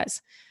that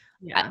does.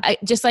 Yeah.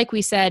 Just like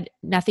we said,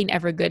 nothing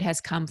ever good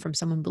has come from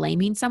someone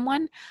blaming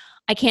someone.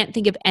 I can't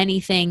think of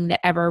anything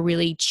that ever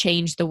really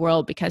changed the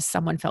world because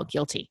someone felt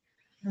guilty.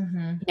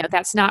 Mm-hmm.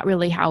 That's not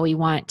really how we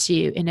want to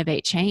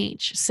innovate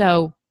change.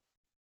 So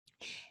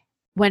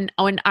when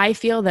I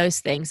feel those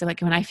things,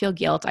 like when I feel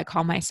guilt, I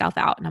call myself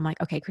out and I'm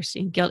like, okay,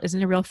 Christine, guilt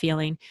isn't a real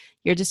feeling.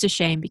 You're just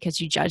ashamed because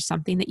you judged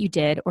something that you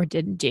did or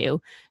didn't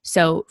do.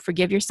 So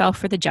forgive yourself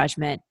for the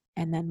judgment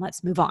and then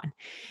let's move on.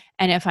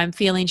 And if I'm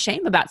feeling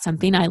shame about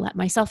something, I let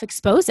myself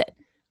expose it.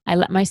 I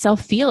let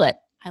myself feel it.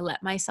 I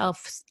let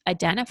myself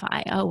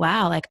identify, oh,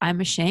 wow, like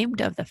I'm ashamed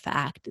of the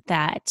fact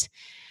that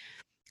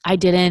I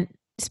didn't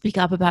speak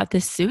up about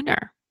this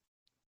sooner,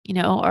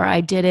 or I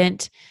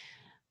didn't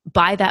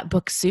buy that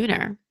book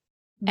sooner.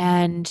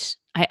 And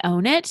I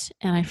own it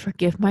and I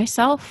forgive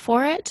myself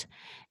for it.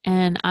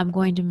 And I'm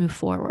going to move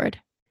forward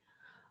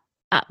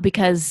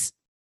because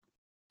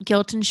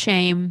guilt and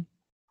shame,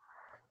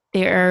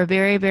 they are a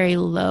very, very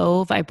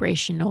low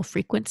vibrational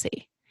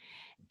frequency.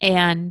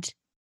 And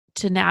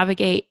to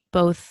navigate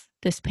both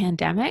this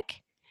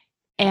pandemic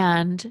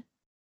and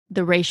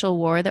the racial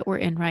war that we're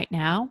in right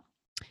now,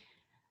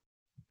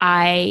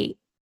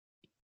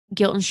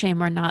 guilt and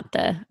shame are not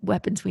the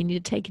weapons we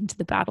need to take into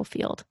the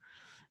battlefield.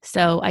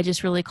 So I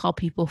just really call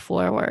people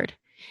forward.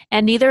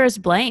 And neither is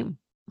blame.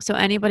 So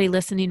anybody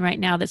listening right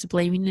now that's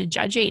blaming and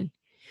judging,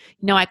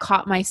 I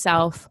caught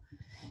myself.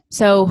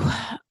 So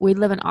we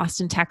live in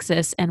Austin,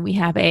 Texas, and we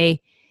have a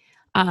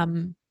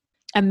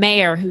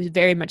mayor who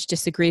very much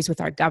disagrees with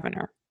our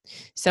governor.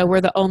 So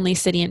we're the only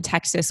city in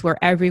Texas where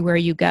everywhere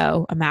you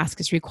go, a mask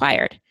is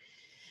required.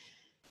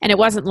 And it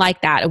wasn't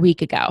like that a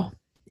week ago.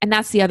 And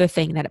that's the other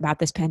thing about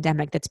this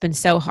pandemic that's been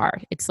so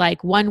hard. It's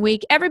like 1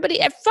 week, everybody,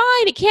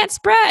 fine, it can't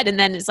spread. And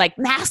then it's like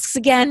masks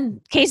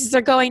again, cases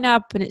are going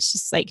up. And it's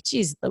just like,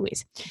 geez,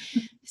 Louise.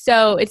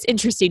 So it's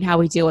interesting how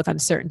we deal with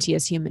uncertainty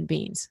as human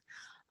beings.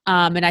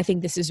 And I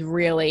think this has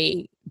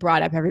really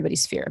brought up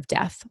everybody's fear of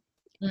death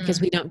because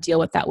we don't deal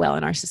with that well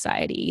in our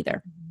society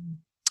either.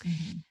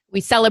 Mm-hmm. We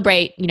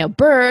celebrate,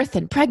 birth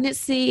and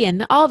pregnancy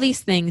and all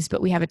these things,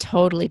 but we have a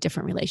totally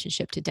different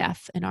relationship to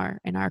death in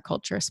our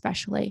culture,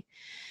 especially.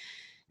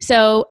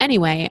 So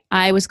anyway,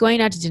 I was going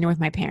out to dinner with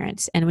my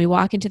parents and we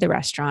walk into the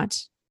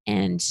restaurant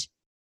and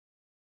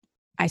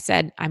I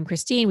said, I'm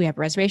Christine. We have a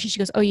reservation. She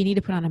goes, oh, you need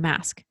to put on a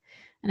mask.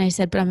 And I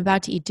said, but I'm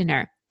about to eat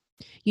dinner.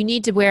 You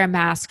need to wear a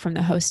mask from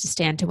the hostess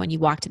stand to when you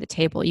walk to the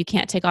table. You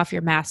can't take off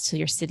your mask till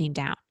you're sitting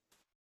down.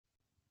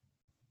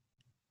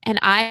 And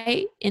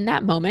I, in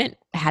that moment,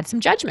 had some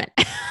judgment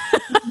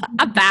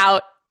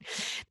about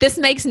this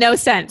makes no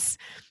sense.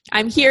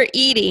 I'm here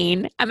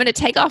eating. I'm going to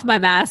take off my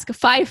mask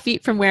 5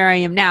 feet from where I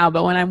am now.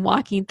 But when I'm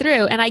walking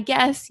through, and I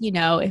guess,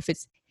 if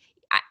it's,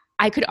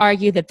 I could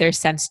argue that there's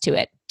sense to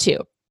it too.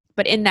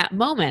 But in that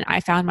moment, I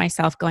found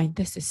myself going,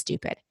 this is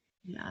stupid.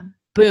 Yeah.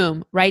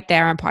 Boom, right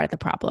there. I'm part of the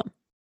problem.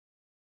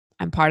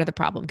 I'm part of the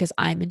problem because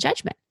I'm in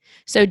judgment.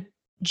 So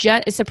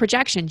it's a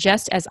projection.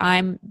 Just as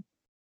I'm,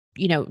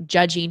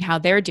 judging how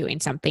they're doing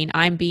something,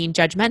 I'm being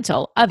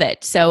judgmental of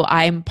it. So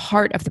I'm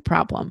part of the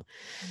problem.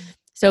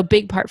 So a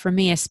big part for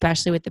me,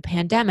 especially with the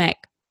pandemic,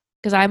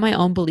 because I have my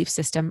own belief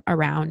system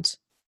around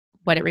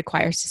what it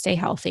requires to stay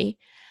healthy.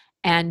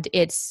 And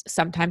it's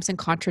sometimes in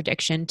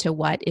contradiction to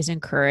what is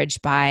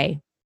encouraged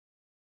by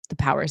the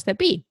powers that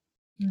be.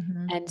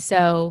 Mm-hmm. And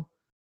so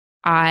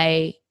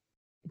I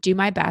do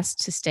my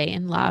best to stay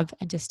in love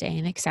and to stay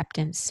in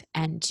acceptance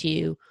and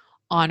to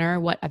honor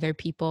what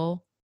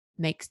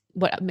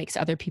makes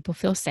other people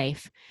feel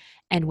safe.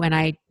 And when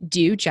I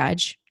do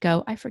judge,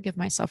 I forgive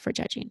myself for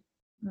judging.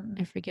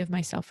 I forgive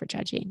myself for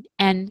judging.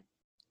 And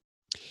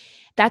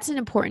that's an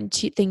important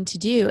thing to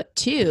do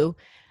too,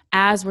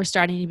 as we're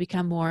starting to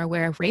become more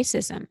aware of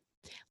racism,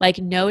 like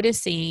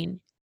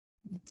noticing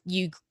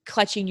you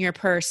clutching your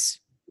purse,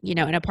 in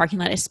a parking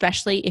lot,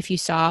 especially if you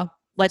saw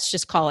let's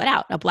just call it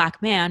out, a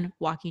Black man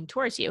walking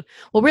towards you.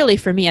 Well, really,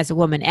 for me as a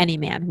woman, any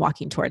man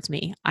walking towards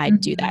me,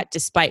 I'd do that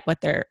despite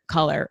what their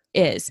color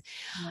is.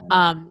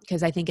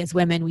 Because I think as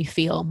women, we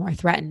feel more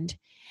threatened.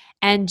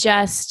 And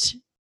just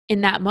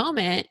in that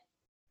moment,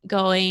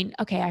 going,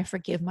 okay, I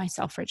forgive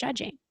myself for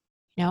judging.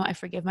 I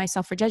forgive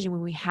myself for judging.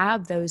 When we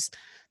have those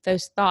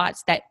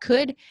thoughts that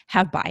could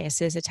have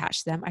biases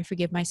attached to them, I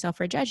forgive myself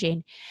for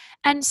judging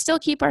and still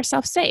keep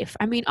ourselves safe.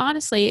 I mean,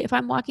 honestly, if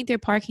I'm walking through a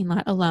parking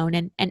lot alone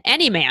and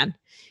any man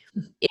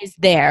is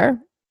there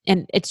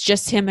and it's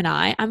just him and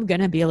I'm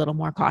going to be a little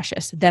more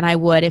cautious than I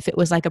would if it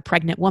was like a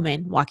pregnant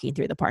woman walking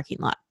through the parking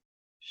lot.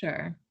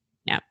 Sure.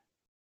 Yeah.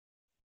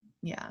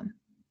 Yeah.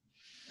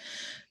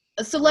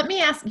 So let me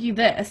ask you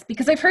this,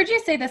 because I've heard you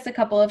say this a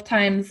couple of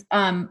times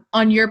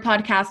on your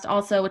podcast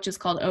also, which is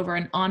called Over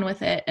and On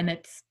With It. And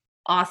it's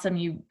awesome.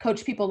 You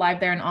coach people live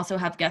there and also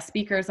have guest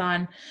speakers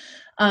on.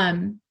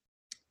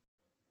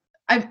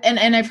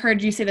 I've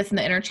heard you say this in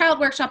the Inner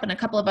Child Workshop and a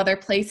couple of other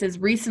places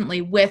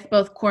recently with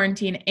both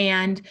quarantine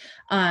and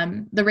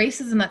the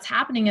racism that's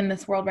happening in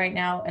this world right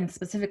now, and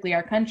specifically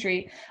our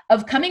country,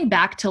 of coming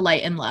back to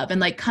light and love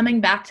and like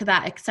coming back to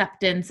that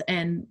acceptance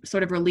and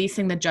sort of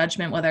releasing the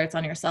judgment, whether it's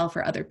on yourself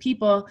or other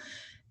people.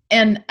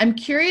 And I'm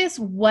curious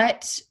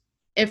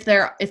if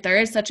there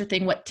is such a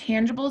thing, what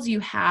tangibles you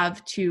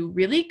have to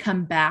really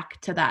come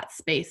back to that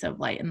space of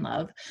light and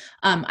love.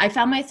 I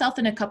found myself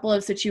in a couple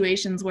of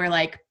situations where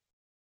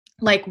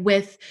like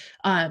with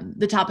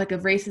the topic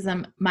of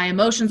racism, my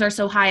emotions are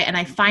so high and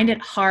I find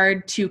it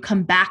hard to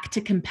come back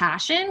to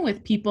compassion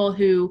with people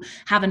who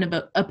have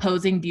an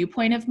opposing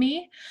viewpoint of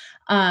me.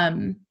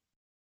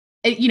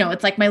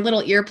 It's like my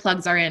little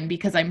earplugs are in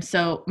because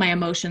my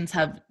emotions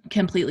have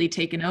completely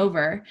taken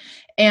over.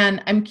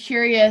 And I'm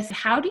curious,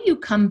 how do you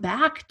come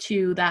back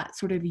to that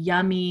sort of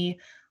yummy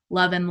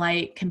love and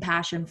light,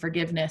 compassion,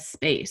 forgiveness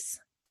space?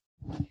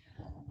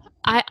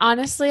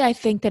 I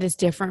think that it's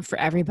different for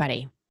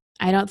everybody.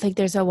 I don't think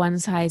there's a one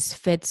size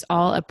fits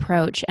all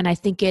approach. And I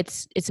think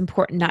it's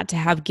important not to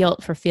have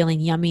guilt for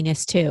feeling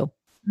yumminess too.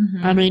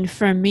 Mm-hmm. I mean,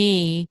 for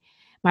me,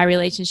 my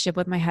relationship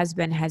with my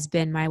husband has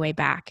been my way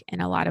back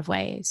in a lot of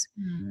ways.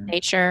 Mm-hmm.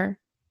 Nature,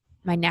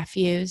 my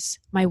nephews,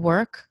 my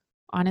work,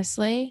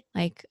 honestly,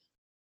 like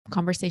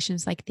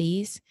conversations like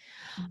these.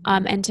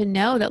 Mm-hmm. And to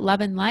know that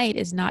love and light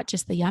is not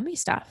just the yummy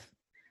stuff.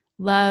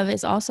 Love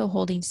is also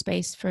holding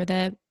space for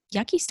the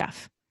yucky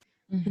stuff.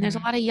 Mm-hmm. And there's a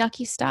lot of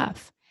yucky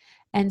stuff.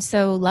 And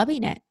so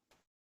loving it,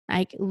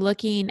 like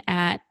looking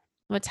at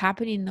what's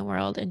happening in the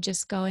world and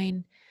just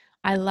going,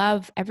 I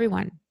love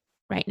everyone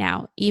right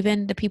now,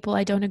 even the people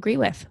I don't agree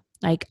with.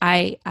 Like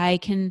I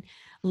can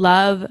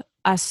love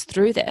us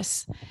through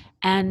this.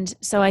 And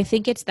so I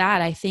think it's that.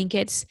 I think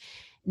it's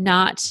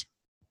not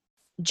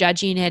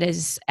judging it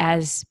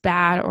as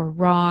bad or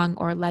wrong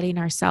or letting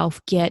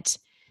ourselves get,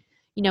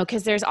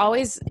 because there's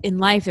always in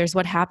life, there's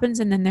what happens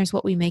and then there's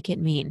what we make it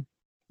mean.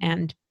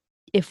 And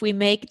if we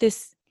make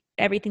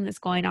everything that's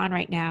going on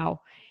right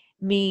now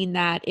mean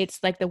that it's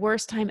like the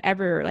worst time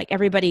ever, like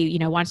everybody,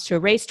 wants to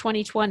erase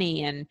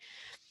 2020 and,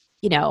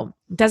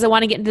 doesn't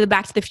want to get into the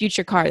Back to the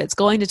Future car that's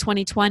going to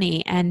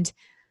 2020. And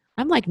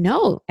I'm like,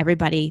 no,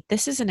 everybody,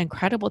 this is an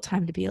incredible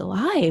time to be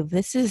alive.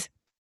 This is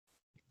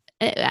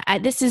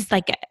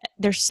like,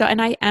 there's so,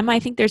 and I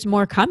think there's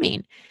more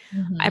coming.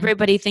 Mm-hmm.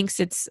 Everybody thinks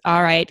it's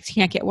all right, it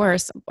can't get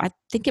worse. I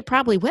think it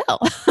probably will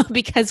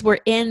because we're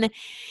in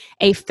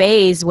a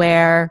phase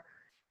where,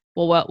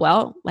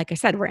 well, like I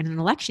said, we're in an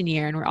election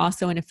year and we're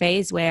also in a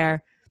phase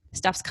where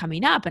stuff's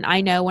coming up. And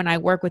I know when I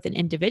work with an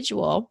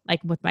individual,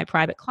 like with my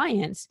private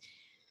clients,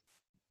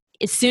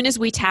 as soon as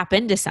we tap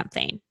into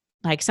something,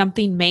 like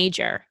something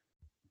major,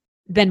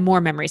 then more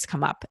memories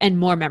come up and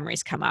more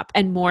memories come up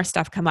and more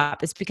stuff come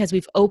up. It's because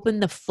we've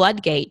opened the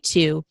floodgate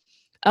to,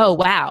 oh,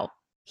 wow,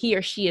 he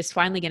or she is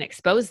finally going to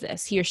expose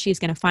this. He or she is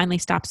going to finally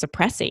stop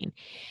suppressing.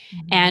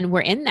 Mm-hmm. And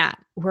we're in that.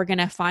 We're going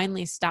to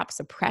finally stop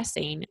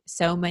suppressing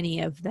so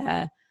many of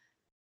the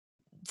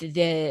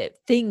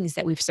things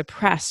that we've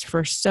suppressed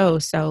for so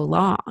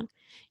long.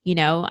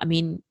 I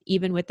mean,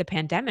 even with the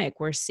pandemic,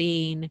 we're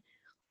seeing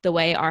the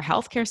way our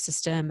healthcare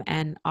system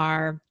and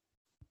our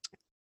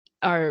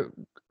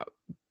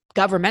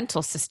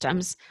governmental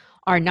systems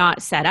are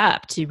not set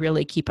up to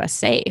really keep us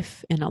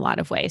safe in a lot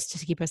of ways,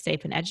 to keep us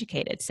safe and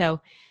educated. So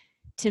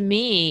to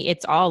me,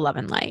 it's all love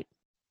and light.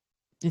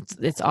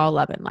 It's all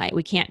love and light.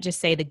 We can't just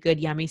say the good,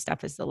 yummy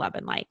stuff is the love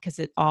and light, because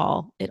it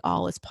all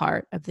is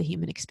part of the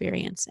human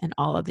experience, and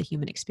all of the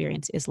human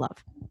experience is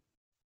love.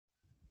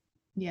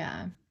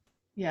 Yeah.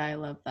 Yeah, I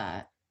love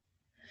that.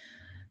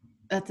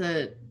 That's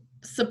a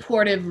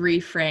supportive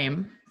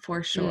reframe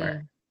for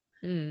sure.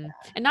 And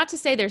not to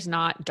say there's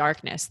not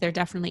darkness. There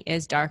definitely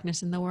is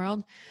darkness in the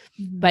world.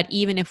 Mm-hmm. But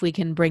even if we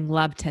can bring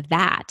love to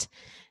that,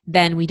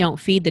 then we don't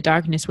feed the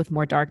darkness with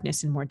more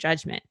darkness and more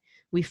judgment.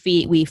 We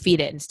feed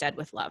it instead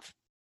with love.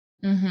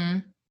 Mm-hmm.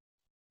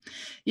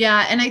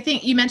 Yeah. And I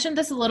think you mentioned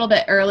this a little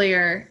bit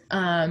earlier.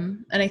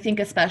 And I think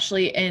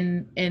especially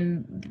in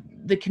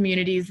the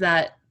communities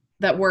that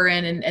that we're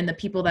in and the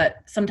people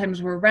that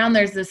sometimes we're around,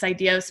 there's this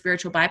idea of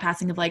spiritual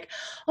bypassing of like,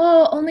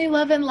 oh, only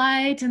love and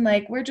light, and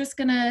like we're just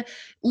gonna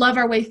love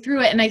our way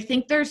through it. And I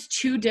think there's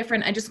two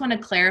different, I just want to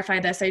clarify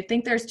this, I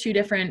think there's two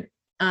different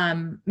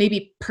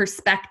maybe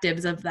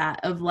perspectives of that,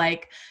 of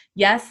like,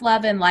 yes,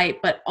 love and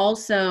light, but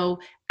also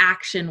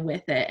action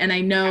with it. And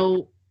I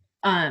know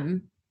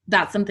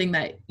that's something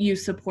that you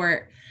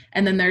support.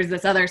 And then there's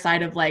this other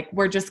side of like,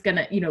 we're just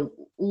gonna,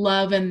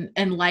 love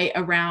and light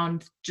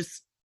around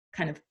just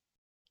kind of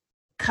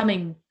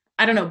coming,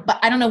 I don't know, but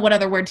I don't know what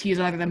other word to use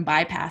other than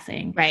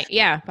bypassing. Right.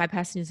 Yeah.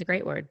 Bypassing is a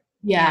great word.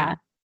 Yeah.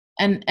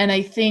 And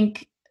I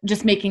think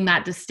just making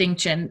that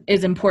distinction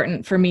is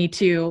important for me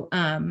too,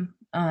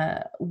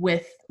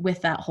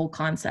 with that whole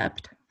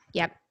concept.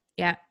 Yep.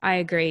 Yeah, I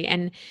agree.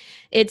 And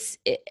it's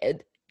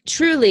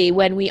truly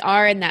when we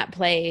are in that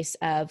place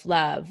of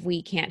love,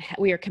 we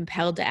are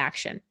compelled to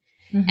action.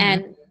 Mm-hmm.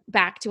 And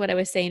back to what I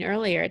was saying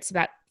earlier, it's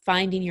about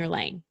finding your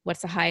lane.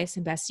 What's the highest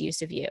and best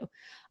use of you?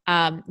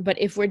 But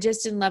if we're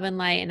just in love and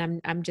light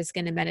and I'm just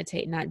going to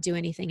meditate and not do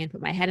anything and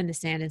put my head in the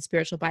sand and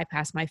spiritual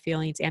bypass my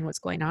feelings and what's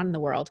going on in the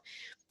world,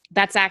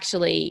 that's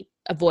actually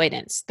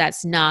avoidance.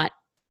 That's not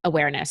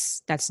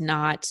awareness. That's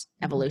not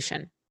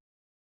evolution.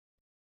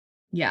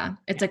 Yeah.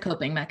 It's a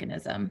coping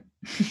mechanism.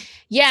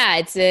 Yeah.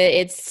 It's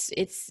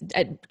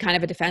a kind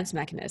of a defense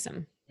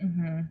mechanism.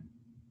 Mm-hmm.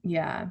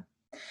 Yeah.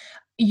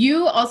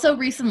 You also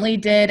recently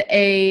did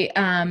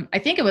I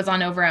think it was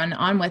on Over and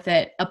On With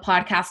It, a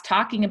podcast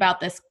talking about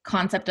this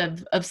concept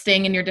of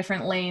staying in your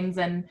different lanes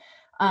and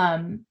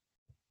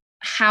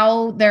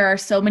how there are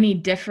so many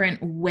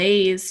different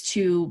ways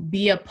to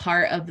be a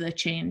part of the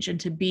change and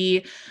to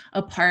be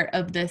a part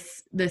of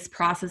this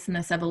process and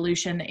this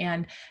evolution,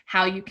 and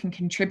how you can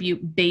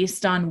contribute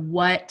based on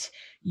what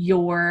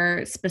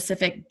your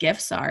specific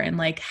gifts are, and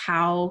like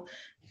how,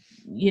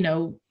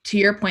 to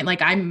your point,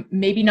 like I'm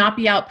maybe not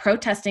be out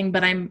protesting,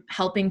 but I'm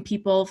helping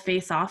people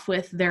face off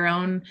with their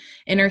own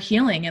inner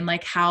healing, and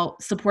like how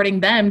supporting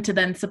them to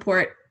then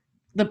support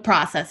the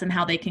process and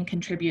how they can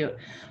contribute.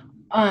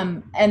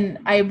 And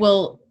I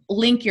will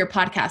link your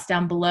podcast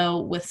down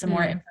below with some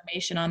more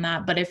information on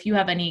that. But if you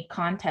have any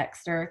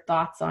context or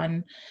thoughts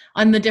on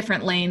the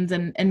different lanes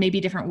and maybe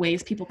different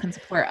ways people can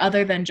support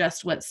other than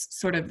just what's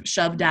sort of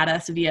shoved at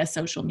us via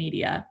social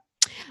media.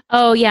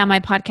 Oh yeah, my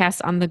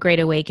podcast on the Great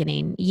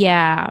Awakening.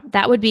 Yeah,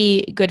 that would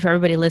be good for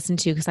everybody to listen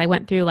to, because I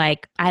went through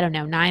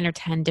 9 or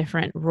 10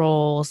 different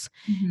roles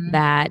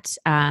that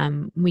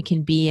we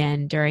can be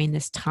in during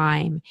this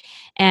time.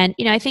 And,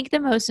 I think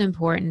the most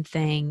important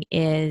thing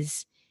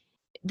is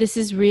this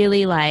is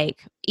really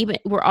even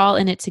we're all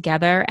in it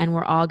together and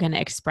we're all going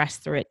to express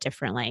through it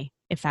differently,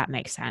 if that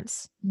makes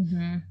sense.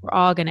 Mm-hmm. We're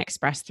all going to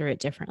express through it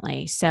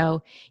differently.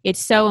 So it's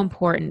so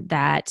important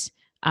that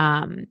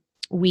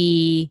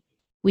we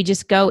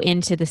just go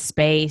into the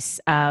space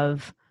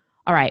of,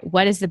 all right,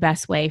 what is the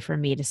best way for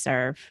me to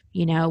serve?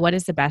 What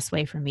is the best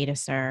way for me to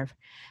serve?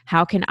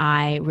 How can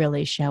I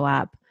really show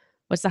up?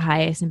 What's the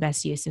highest and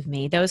best use of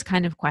me? Those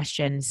kind of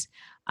questions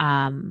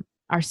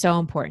are so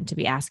important to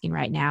be asking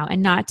right now,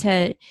 and not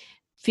to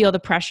feel the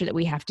pressure that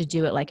we have to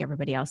do it like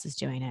everybody else is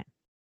doing it.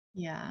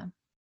 Yeah.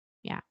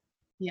 Yeah.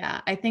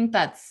 Yeah. I think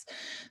that's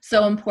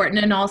so important.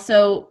 And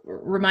also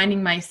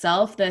reminding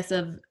myself this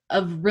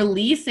of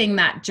releasing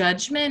that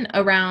judgment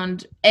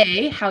around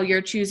A, how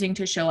you're choosing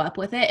to show up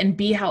with it, and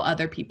B, how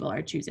other people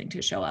are choosing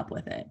to show up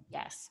with it.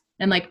 Yes.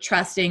 And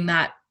trusting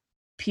that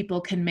people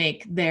can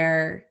make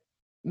their,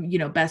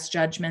 best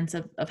judgments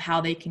of how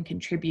they can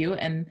contribute,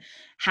 and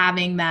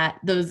having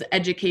those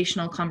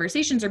educational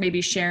conversations, or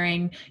maybe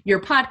sharing your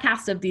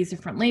podcast of these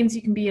different lanes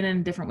you can be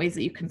in different ways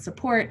that you can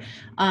support.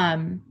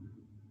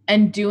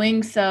 And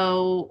doing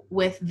so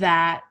with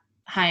that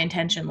high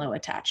intention, low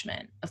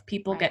attachment of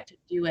people get to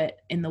do it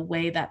in the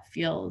way that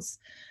feels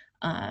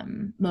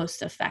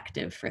most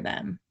effective for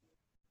them.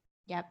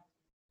 Yep.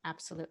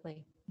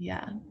 Absolutely.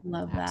 Yeah.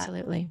 Love that.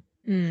 Absolutely.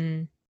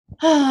 Mm.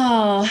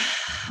 Oh,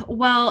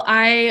 well,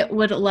 I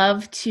would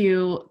love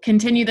to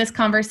continue this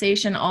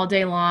conversation all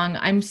day long.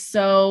 I'm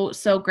so,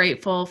 so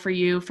grateful for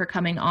you for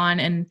coming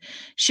on and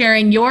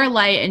sharing your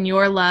light and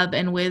your love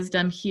and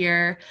wisdom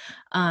here.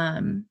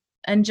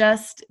 And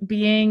just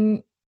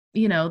being,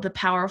 the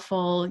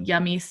powerful,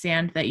 yummy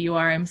sand that you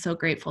are. I'm so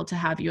grateful to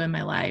have you in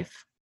my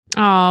life.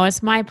 Oh,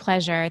 it's my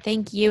pleasure.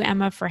 Thank you,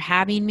 Emma, for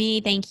having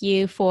me. Thank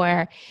you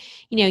for,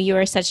 you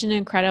are such an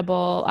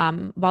incredible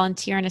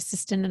volunteer and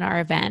assistant in our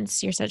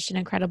events. You're such an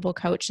incredible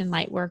coach and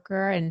light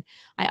worker, and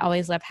I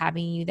always love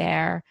having you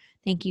there.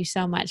 Thank you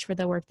so much for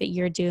the work that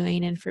you're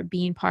doing and for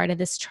being part of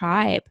this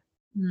tribe.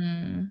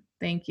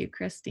 Thank you,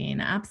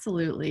 Christine.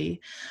 Absolutely.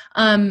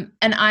 And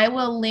I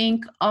will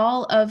link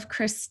all of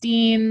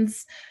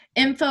Christine's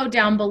info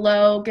down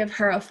below. Give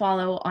her a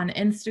follow on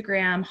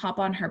Instagram, hop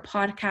on her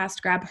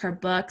podcast, grab her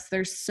books.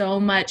 There's so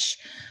much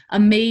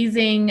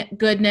amazing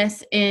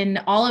goodness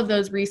in all of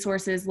those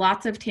resources,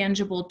 lots of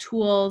tangible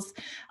tools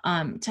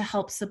to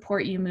help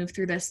support you move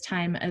through this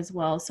time as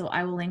well. So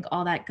I will link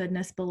all that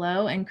goodness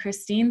below. And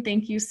Christine,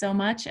 thank you so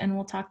much, and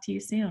we'll talk to you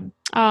soon.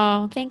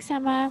 Oh, thanks,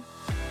 Emma.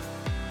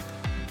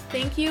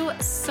 Thank you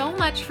so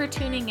much for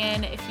tuning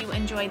in. If you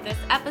enjoyed this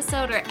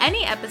episode or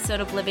any episode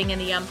of Living in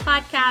the Yum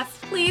podcast,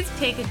 please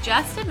take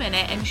just a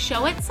minute and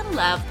show it some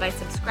love by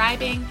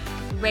subscribing,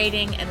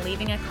 rating, and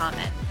leaving a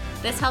comment.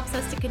 This helps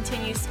us to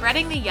continue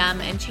spreading the yum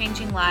and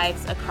changing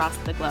lives across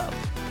the globe.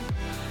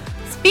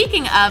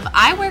 Speaking of,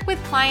 I work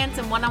with clients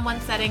in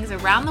one-on-one settings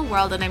around the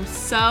world, and I'm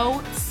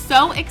so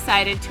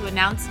excited to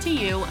announce to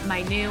you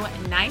my new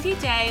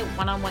 90-day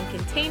one-on-one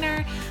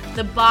container,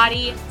 the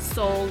Body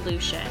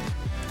Solution.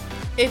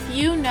 If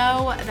you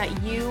know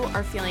that you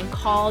are feeling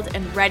called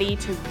and ready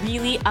to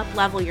really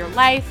up-level your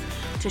life,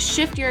 to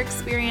shift your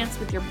experience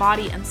with your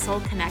body and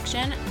soul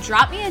connection,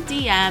 drop me a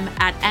DM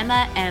at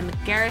Emma M.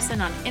 Garrison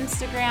on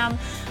Instagram.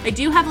 I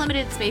do have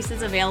limited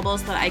spaces available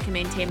so that I can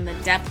maintain the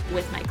depth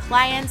with my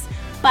clients,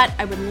 but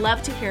I would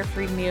love to hear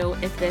from you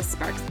if this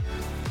sparks.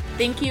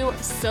 Thank you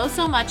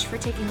so much for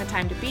taking the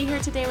time to be here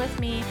today with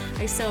me.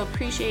 I so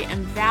appreciate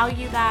and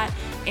value that,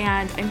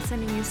 and I'm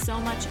sending you so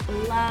much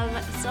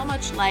love, so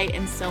much light,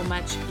 and so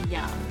much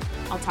yum.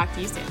 I'll talk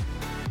to you soon.